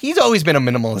he's always been a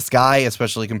minimalist guy,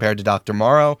 especially compared to Dr.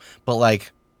 Morrow, but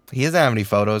like he doesn't have any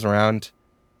photos around.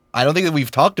 I don't think that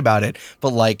we've talked about it,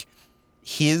 but like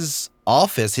his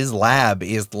office, his lab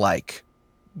is like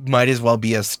might as well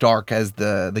be as stark as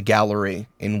the gallery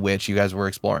in which you guys were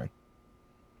exploring.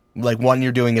 Like, one,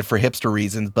 you're doing it for hipster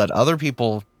reasons, but other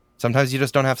people, sometimes you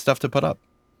just don't have stuff to put up.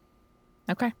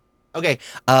 Okay. Okay.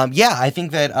 Yeah, I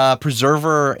think that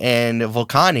Preserver and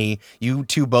Volcani, you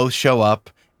two both show up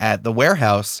at the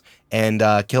warehouse, and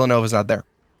Killanova's not there.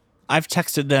 I've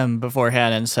texted them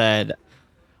beforehand and said,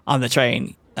 on the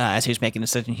train, as he was making the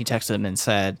decision, he texted them and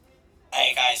said,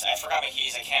 "Hey guys, I forgot my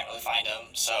keys. I can't really find them,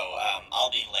 so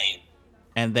I'll be late."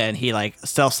 and then he like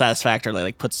self-satisfactorily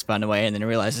like puts his phone away and then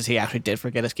realizes he actually did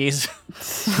forget his keys.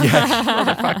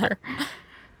 Motherfucker.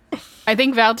 I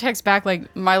think Val texts back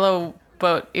like, "Milo,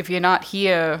 but if you're not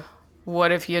here,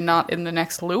 what if you're not in the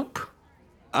next loop?"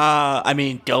 I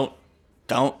mean, don't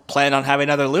plan on having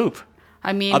another loop.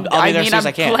 I mean, I'll be there as soon as I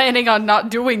I'm can. planning on not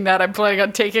doing that. I'm planning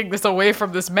on taking this away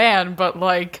from this man. But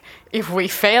like, if we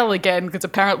fail again, because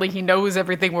apparently he knows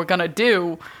everything we're gonna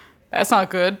do, that's not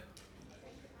good.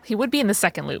 He would be in the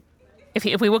second loop.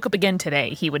 If we woke up again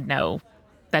today, he would know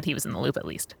that he was in the loop at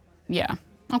least. Yeah.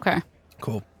 Okay.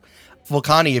 Cool.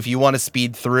 Volcani, if you want to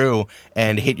speed through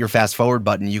and hit your fast forward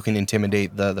button, you can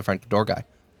intimidate the front door guy.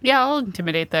 Yeah, I'll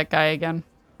intimidate that guy again.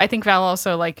 I think Val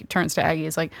also like turns to Aggie.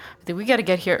 Is like, "I think we got to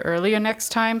get here earlier next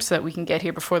time so that we can get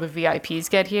here before the VIPs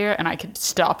get here, and I can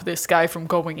stop this guy from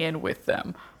going in with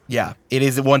them." Yeah, it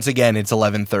is. Once again, it's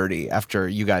 11:30 after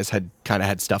you guys had kind of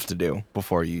had stuff to do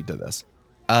before you did this.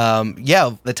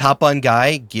 Yeah, the top bun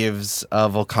guy gives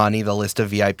Volcani the list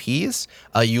of VIPs.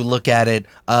 You look at it.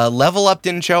 Level Up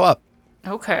didn't show up.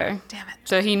 Okay. Damn it.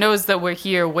 So he knows that we're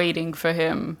here waiting for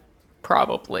him.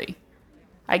 probably.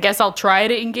 I guess I'll try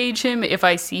to engage him if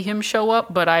I see him show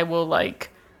up, but I will, like,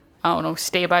 I don't know,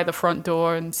 stay by the front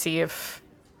door and see if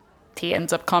he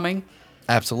ends up coming.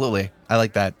 Absolutely. I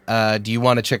like that. Do you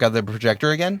want to check out the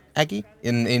projector again, Aggie,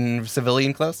 in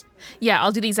civilian clothes? Yeah,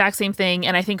 I'll do the exact same thing.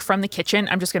 And I think from the kitchen,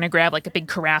 I'm just going to grab like a big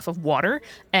carafe of water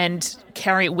and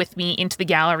carry it with me into the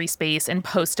gallery space and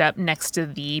post up next to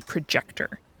the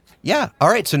projector. Yeah. All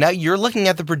right. So now you're looking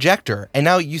at the projector, and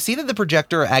now you see that the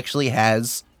projector actually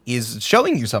is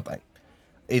showing you something.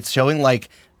 It's showing like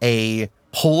a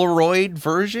Polaroid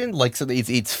version, like so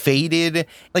it's faded,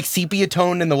 like sepia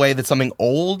tone in the way that something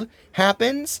old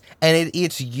happens, and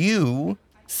it's you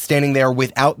standing there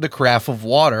without the carafe of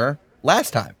water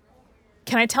last time.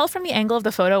 Can I tell from the angle of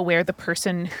the photo where the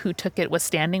person who took it was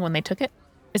standing when they took it?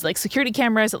 Is it like security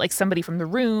camera? Is it like somebody from the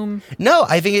room? No,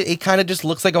 I think it kind of just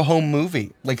looks like a home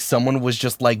movie. Like someone was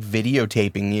just like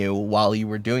videotaping you while you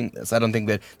were doing this. I don't think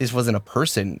that this wasn't a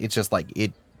person. It's just like,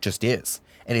 it just is.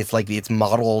 And it's like, it's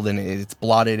modeled and it's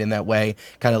blotted in that way.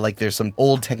 Kind of like there's some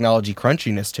old technology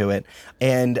crunchiness to it.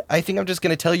 And I think I'm just going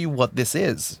to tell you what this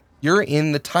is. You're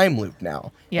in the time loop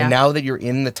now. Yeah. And now that you're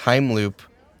in the time loop,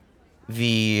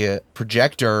 the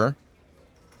projector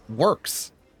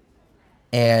works.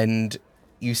 And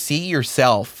you see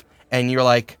yourself and you're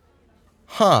like,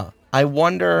 I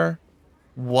wonder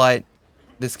what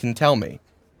this can tell me.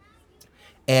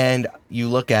 And you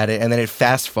look at it and then it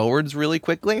fast forwards really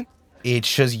quickly. It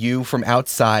shows you from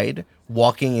outside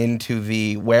walking into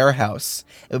the warehouse,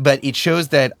 but it shows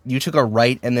that you took a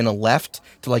right and then a left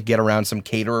to like get around some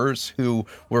caterers who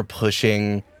were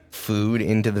pushing food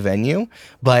into the venue.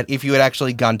 But if you had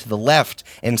actually gone to the left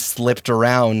and slipped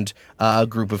around a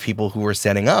group of people who were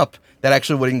setting up, that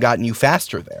actually would have gotten you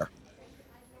faster there.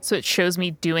 So it shows me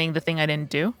doing the thing I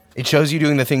didn't do? It shows you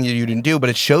doing the thing that you didn't do,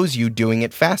 but it shows you doing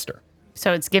it faster.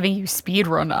 So it's giving you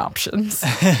speedrun options.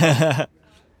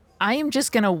 I am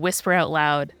just going to whisper out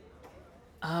loud,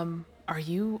 are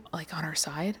you like on our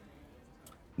side?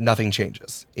 Nothing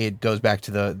changes. It goes back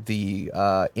to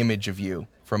the image of you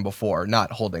from before,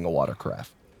 not holding a water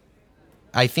carafe.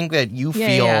 I think that you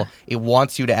feel it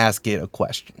wants you to ask it a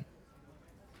question.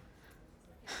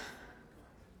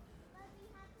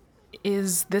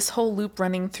 Is this whole loop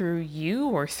running through you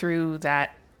or through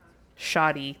that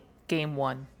shoddy game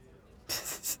one?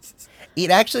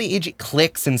 It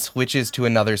clicks and switches to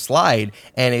another slide,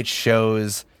 and it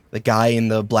shows the guy in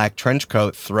the black trench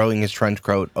coat throwing his trench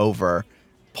coat over,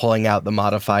 pulling out the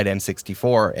modified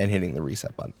M64 and hitting the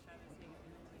reset button.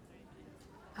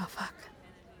 Oh, fuck.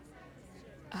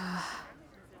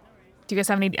 Do you guys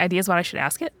have any ideas what I should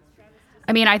ask it?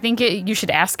 I mean, I think you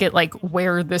should ask it, like,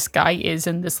 where this guy is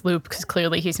in this loop, because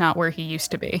clearly he's not where he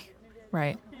used to be.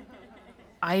 Right.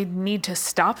 I need to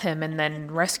stop him and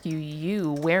then rescue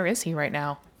you. Where is he right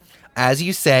now? As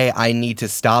you say, I need to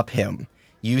stop him,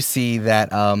 you see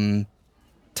that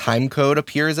time code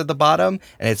appears at the bottom,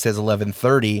 and it says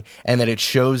 11:30, and then it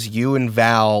shows you and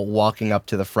Val walking up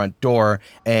to the front door,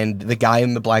 and the guy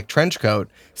in the black trench coat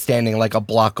standing like a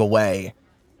block away,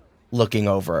 looking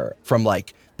over from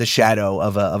like the shadow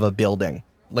of a building,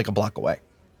 like a block away.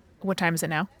 What time is it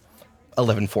now?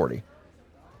 11:40.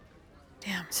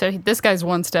 Damn. So this guy's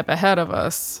one step ahead of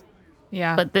us.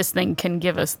 Yeah. But this thing can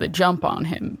give us the jump on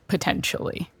him,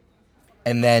 potentially.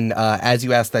 And then as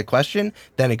you ask that question,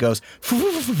 then it goes,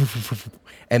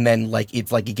 and then like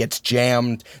it's like it gets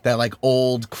jammed, that like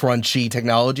old crunchy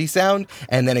technology sound,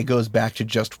 and then it goes back to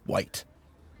just white,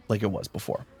 like it was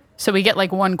before. So we get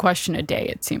like one question a day,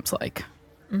 it seems like.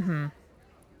 Mm-hmm.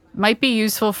 Might be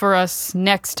useful for us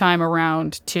next time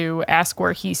around to ask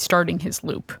where he's starting his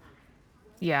loop.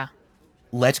 Yeah.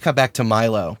 Let's cut back to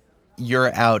Milo.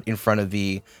 You're out in front of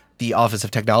the Office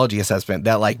of Technology Assessment,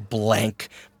 that like blank,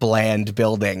 bland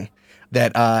building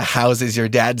that houses your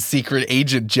dad's secret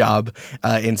agent job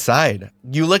inside.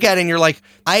 You look at it and you're like,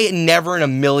 I never in a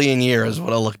million years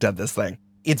would have looked at this thing.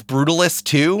 It's brutalist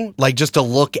too, like just to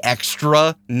look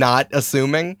extra, not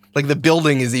assuming. Like the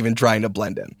building is even trying to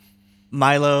blend in.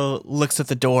 Milo looks at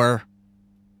the door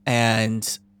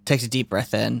and takes a deep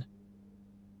breath in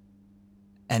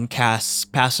and casts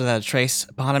Pass Without a Trace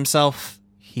upon himself.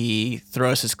 He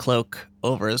throws his cloak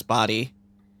over his body,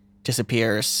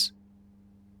 disappears,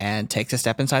 and takes a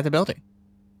step inside the building.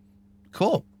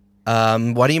 Cool. Why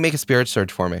don't you make a spirit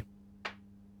search for me?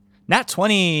 Nat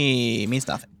 20 means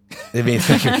nothing. It means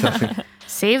nothing.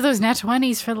 Save those nat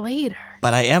 20s for later.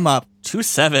 But I am up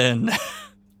 2-7.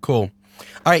 Cool.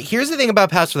 All right, here's the thing about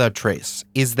Pass Without Trace,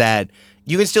 is that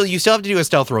you still have to do a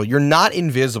stealth roll. You're not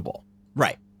invisible.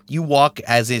 Right. you walk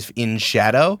as if in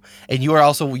shadow, and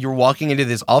you're walking into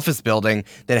this office building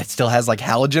that still has like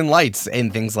halogen lights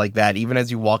and things like that, even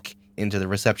as you walk into the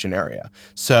reception area.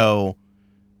 So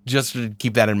just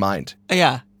keep that in mind.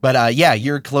 Yeah. But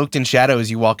you're cloaked in shadow as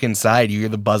you walk inside. You hear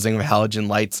the buzzing of halogen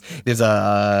lights. There's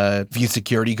a few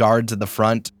security guards at the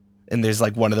front, and there's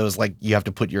like one of those like you have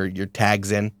to put your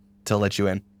tags in to let you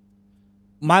in.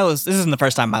 This isn't the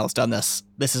first time Milo's done this.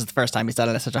 This is the first time he's done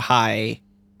it at such a high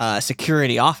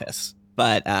security office.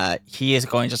 But he is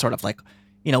going to sort of like,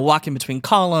 walk in between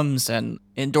columns and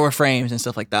in door frames and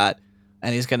stuff like that.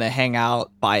 And he's going to hang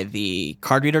out by the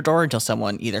card reader door until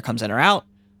someone either comes in or out.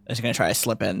 He's going to try to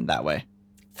slip in that way.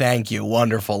 Thank you.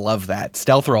 Wonderful. Love that.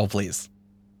 Stealth roll, please.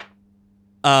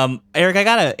 Eric, I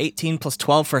got a 18 plus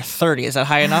 12 for 30. Is that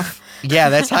high enough? Yeah,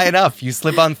 that's high enough. You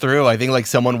slip on through. I think like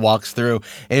someone walks through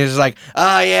and it's like,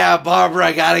 oh yeah, Barbara,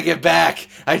 I gotta get back.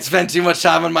 I spent too much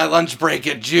time on my lunch break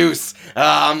at Juice.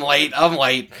 I'm late.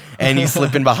 And you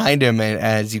slip in behind him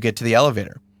as you get to the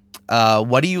elevator.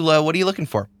 What are you looking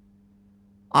for?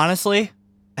 Honestly,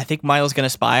 I think Milo's gonna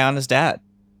spy on his dad.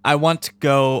 I want to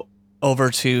go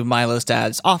over to Milo's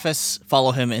dad's office,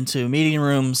 follow him into meeting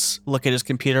rooms, look at his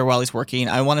computer while he's working.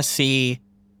 I want to see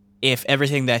if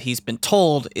everything that he's been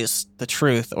told is the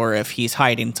truth or if he's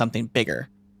hiding something bigger.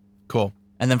 Cool.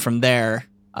 And then from there,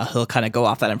 he'll kind of go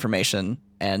off that information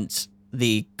and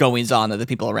the goings-on of the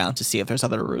people around to see if there's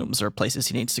other rooms or places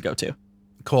he needs to go to.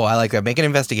 Cool. I like that. Make an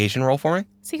investigation roll for me.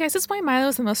 See, guys, this is why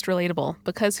Milo's the most relatable,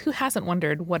 because who hasn't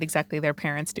wondered what exactly their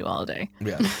parents do all day?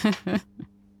 Yeah.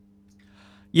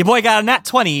 Your boy got a nat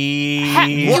 20. 2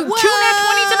 nat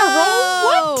 20s in a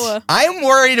row? What? I'm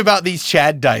worried about these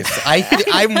Chad dice.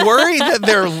 I'm worried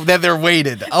that they're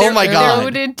weighted. Oh my god.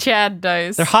 Loaded Chad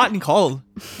dice. They're hot and cold.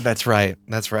 That's right.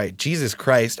 Jesus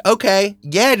Christ. Okay.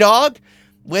 Yeah, dog.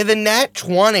 With a nat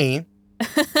 20,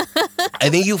 I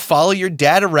think you follow your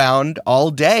dad around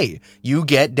all day. You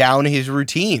get down his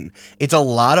routine. It's a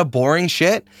lot of boring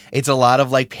shit. It's a lot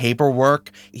of like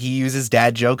paperwork. He uses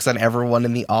dad jokes on everyone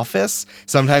in the office.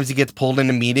 Sometimes he gets pulled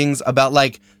into meetings about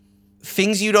like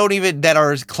things that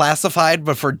are classified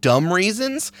but for dumb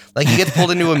reasons. Like he gets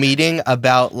pulled into a meeting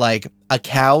about like a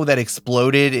cow that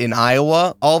exploded in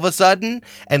Iowa all of a sudden,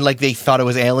 and like they thought it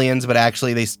was aliens, but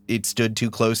actually it stood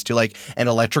too close to like an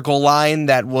electrical line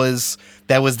that was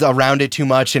around it too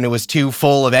much, and it was too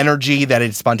full of energy that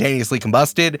it spontaneously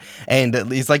combusted. And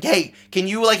he's like, hey, can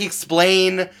you like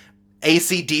explain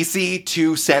AC/DC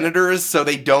to senators so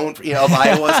they don't, of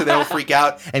Iowa, so they don't freak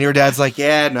out? And your dad's like,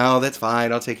 yeah, no, that's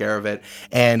fine. I'll take care of it.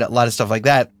 And a lot of stuff like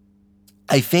that.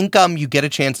 I think you get a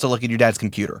chance to look at your dad's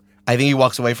computer. I think he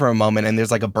walks away for a moment and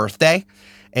there's like a birthday.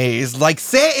 And he's like,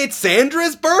 it's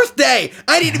Sandra's birthday.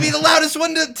 I need to be the loudest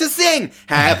one to sing.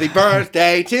 Happy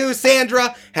birthday to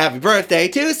Sandra. Happy birthday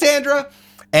to Sandra.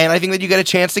 And I think that you get a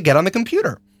chance to get on the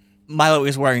computer. Milo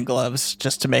is wearing gloves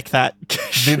just to make that.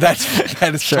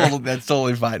 That's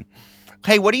totally fine.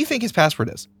 Hey, what do you think his password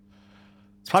is?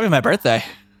 It's probably my birthday.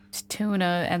 It's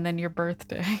tuna and then your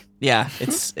birthday. Yeah,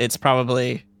 it's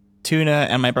probably tuna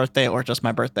and my birthday or just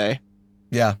my birthday.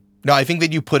 Yeah. No, I think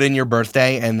that you put in your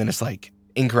birthday and then it's like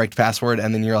incorrect password,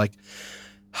 and then you're like,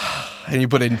 and you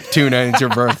put in tuna and it's your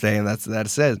birthday, and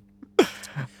that's it.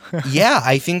 Yeah,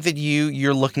 I think that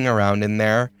you're looking around in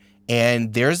there,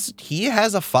 and he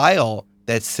has a file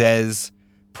that says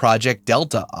Project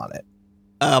Delta on it.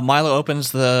 Milo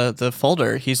opens the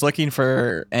folder. He's looking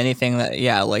for anything that,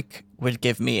 like would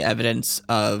give me evidence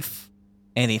of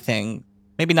anything,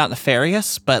 maybe not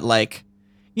nefarious, but like,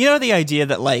 the idea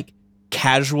that like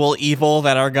casual evil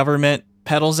that our government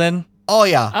peddles in. Oh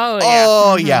yeah. Oh yeah.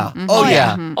 Oh yeah. Mm-hmm. Oh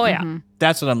yeah. Mm-hmm. Oh yeah.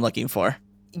 That's what I'm looking for.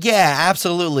 Yeah,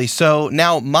 absolutely. So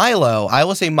now Milo, I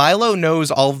will say Milo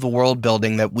knows all of the world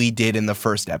building that we did in the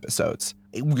first episodes.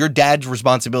 Your dad's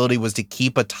responsibility was to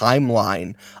keep a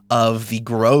timeline of the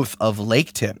growth of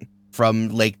Laketon, from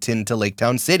Laketon to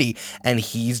Laketown City. And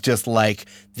he's just like,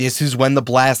 this is when the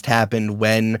blast happened,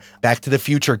 when Back to the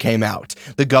Future came out.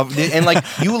 And like,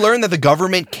 you learn that the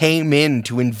government came in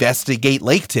to investigate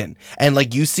Laketon. And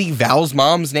like, you see Val's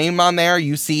mom's name on there.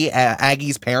 You see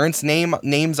Aggie's parents'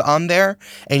 names on there.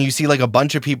 And you see like a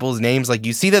bunch of people's names. Like,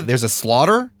 you see that there's a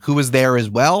Slaughter who was there as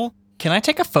well. Can I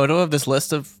take a photo of this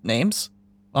list of names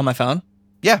on my phone?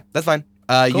 Yeah, that's fine.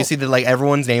 Cool. You see that like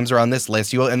everyone's names are on this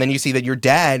list. And then you see that your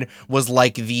dad was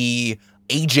like the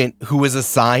agent who was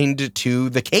assigned to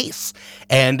the case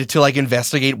and to like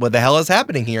investigate what the hell is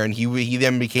happening here. And he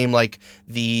then became like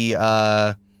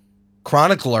the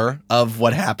chronicler of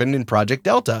what happened in Project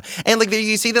Delta. And like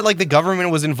you see that like the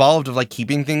government was involved of like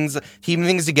keeping things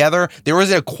together. There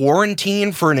was a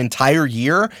quarantine for an entire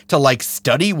year to like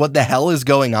study what the hell is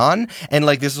going on. And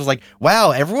like this was like,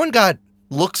 wow, everyone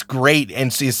looks great and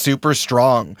is super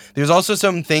strong. There's also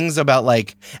some things about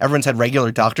like everyone's had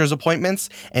regular doctor's appointments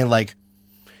and like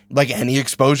any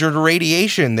exposure to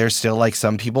radiation, there's still like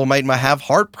some people might have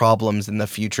heart problems in the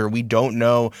future. We don't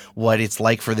know what it's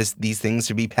like for these things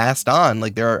to be passed on.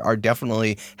 Like there are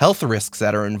definitely health risks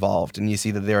that are involved. And you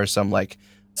see that there are some like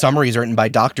summaries written by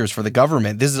doctors for the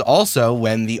government. This is also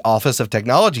when the Office of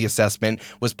Technology Assessment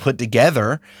was put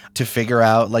together to figure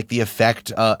out like the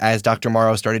effect as Dr.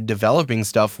 Morrow started developing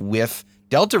stuff with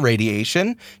Delta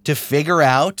radiation to figure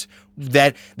out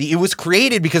that it was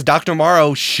created because Dr.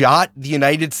 Morrow shot the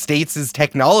United States'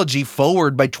 technology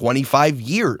forward by 25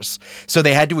 years. So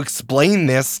they had to explain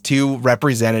this to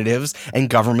representatives and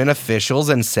government officials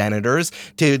and senators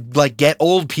to like get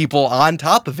old people on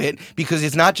top of it, because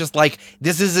it's not just like,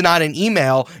 this is not an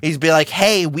email. It's be like,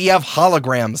 hey, we have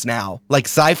holograms now. Like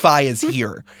sci-fi is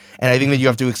here. And I think that you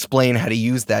have to explain how to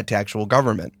use that to actual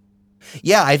government.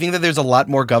 Yeah, I think that there's a lot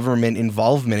more government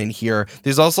involvement in here.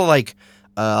 There's also like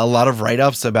a lot of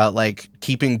write-ups about like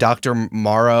keeping Dr.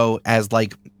 Morrow as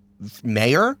like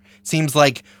mayor. Seems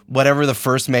like whatever the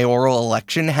first mayoral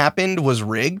election happened was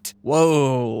rigged.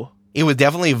 Whoa. It was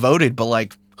definitely voted, but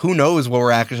like who knows what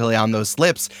were actually on those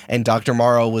slips. And Dr.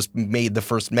 Morrow was made the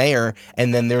first mayor.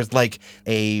 And then there's like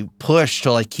a push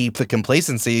to like keep the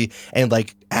complacency and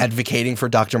like advocating for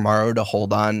Dr. Morrow to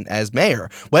hold on as mayor.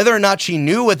 Whether or not she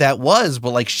knew what that was, but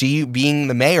like she being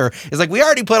the mayor is like, we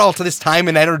already put all this time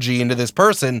and energy into this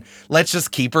person. Let's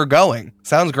just keep her going.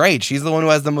 Sounds great. She's the one who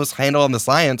has the most handle on the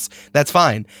science. That's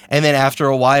fine. And then after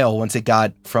a while, once it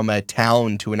got from a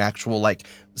town to an actual like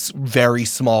very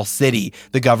small city,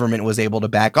 the government was able to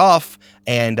back off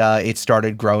and it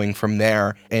started growing from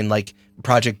there. And like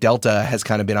Project Delta has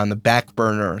kind of been on the back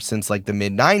burner since like the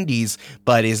mid 90s,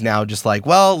 but is now just like,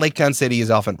 well, Lake Town City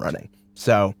is off and running.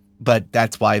 So, but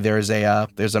that's why there's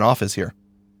an office here.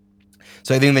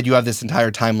 So I think that you have this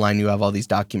entire timeline, you have all these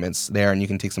documents there and you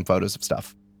can take some photos of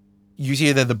stuff. You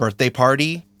see that the birthday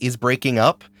party is breaking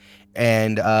up.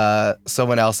 And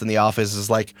someone else in the office is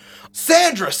like,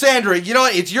 Sandra, you know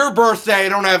what? It's your birthday. I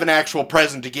don't have an actual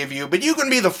present to give you, but you can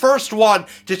be the first one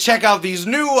to check out these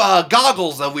new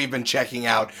goggles that we've been checking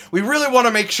out. We really want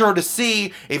to make sure to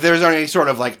see if there's any sort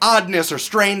of like oddness or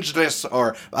strangeness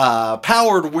or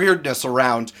powered weirdness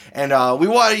around. And we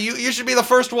want you should be the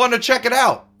first one to check it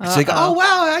out. She's like, oh,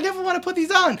 wow, I definitely want to put these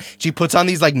on. She puts on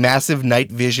these like massive night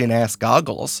vision-ass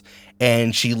goggles.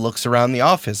 And she looks around the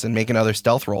office and make another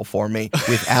stealth roll for me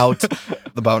without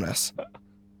the bonus.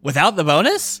 Without the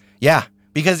bonus? Yeah,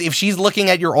 because if she's looking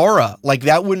at your aura, like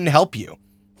that wouldn't help you.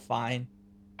 Fine.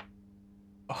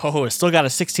 Oh, it's still got a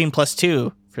 16 plus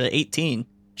 2 for the 18.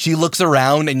 She looks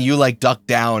around and you like duck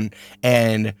down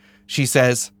and she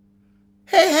says,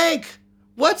 hey, Hank,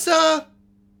 what's that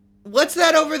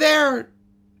over there?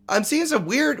 I'm seeing some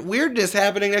weirdness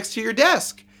happening next to your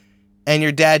desk. And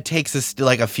your dad takes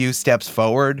a few steps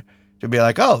forward to be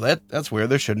like, oh, that's weird.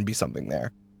 There shouldn't be something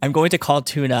there. I'm going to call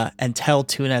Tuna and tell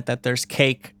Tuna that there's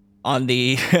cake on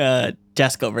the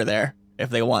desk over there if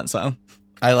they want some.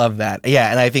 I love that. Yeah,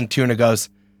 and I think Tuna goes,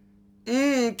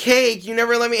 cake, you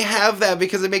never let me have that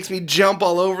because it makes me jump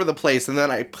all over the place and then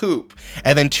I poop.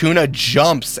 And then Tuna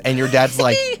jumps and your dad's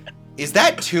like, is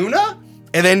that Tuna?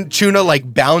 And then Tuna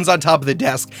like bounds on top of the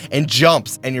desk and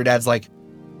jumps and your dad's like,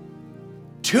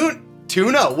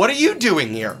 Tuna, what are you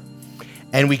doing here?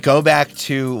 And we go back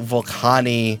to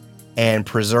Volcani and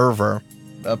Preserver.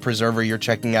 Preserver, you're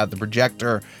checking out the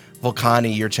projector.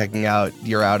 Volcani,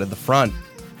 you're out at the front.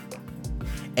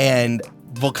 And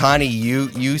Volcani,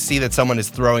 you see that someone is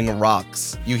throwing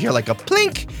rocks. You hear like a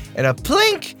plink and a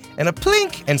plink and a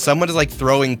plink, and someone is like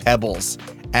throwing pebbles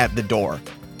at the door.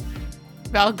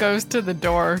 Val goes to the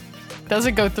door,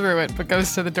 doesn't go through it, but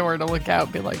goes to the door to look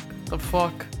out, be like, the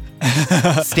fuck?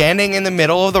 Standing in the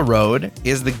middle of the road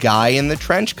is the guy in the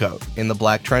trench coat, in the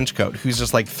black trench coat, who's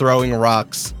just like throwing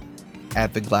rocks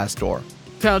at the glass door.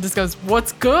 Val just goes,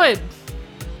 what's good?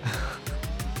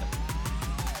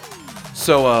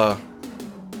 So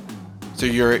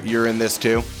you're in this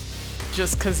too?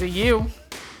 Just 'cause of you.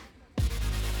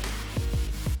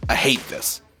 I hate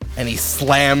this. And he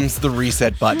slams the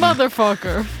reset button.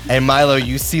 Motherfucker. And Milo,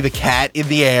 you see the cat in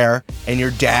the air and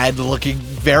your dad looking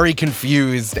very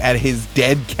confused at his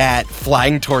dead cat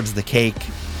flying towards the cake.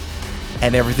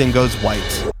 And everything goes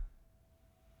white.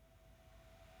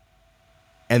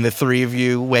 And the three of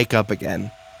you wake up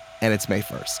again. And it's May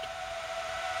 1st.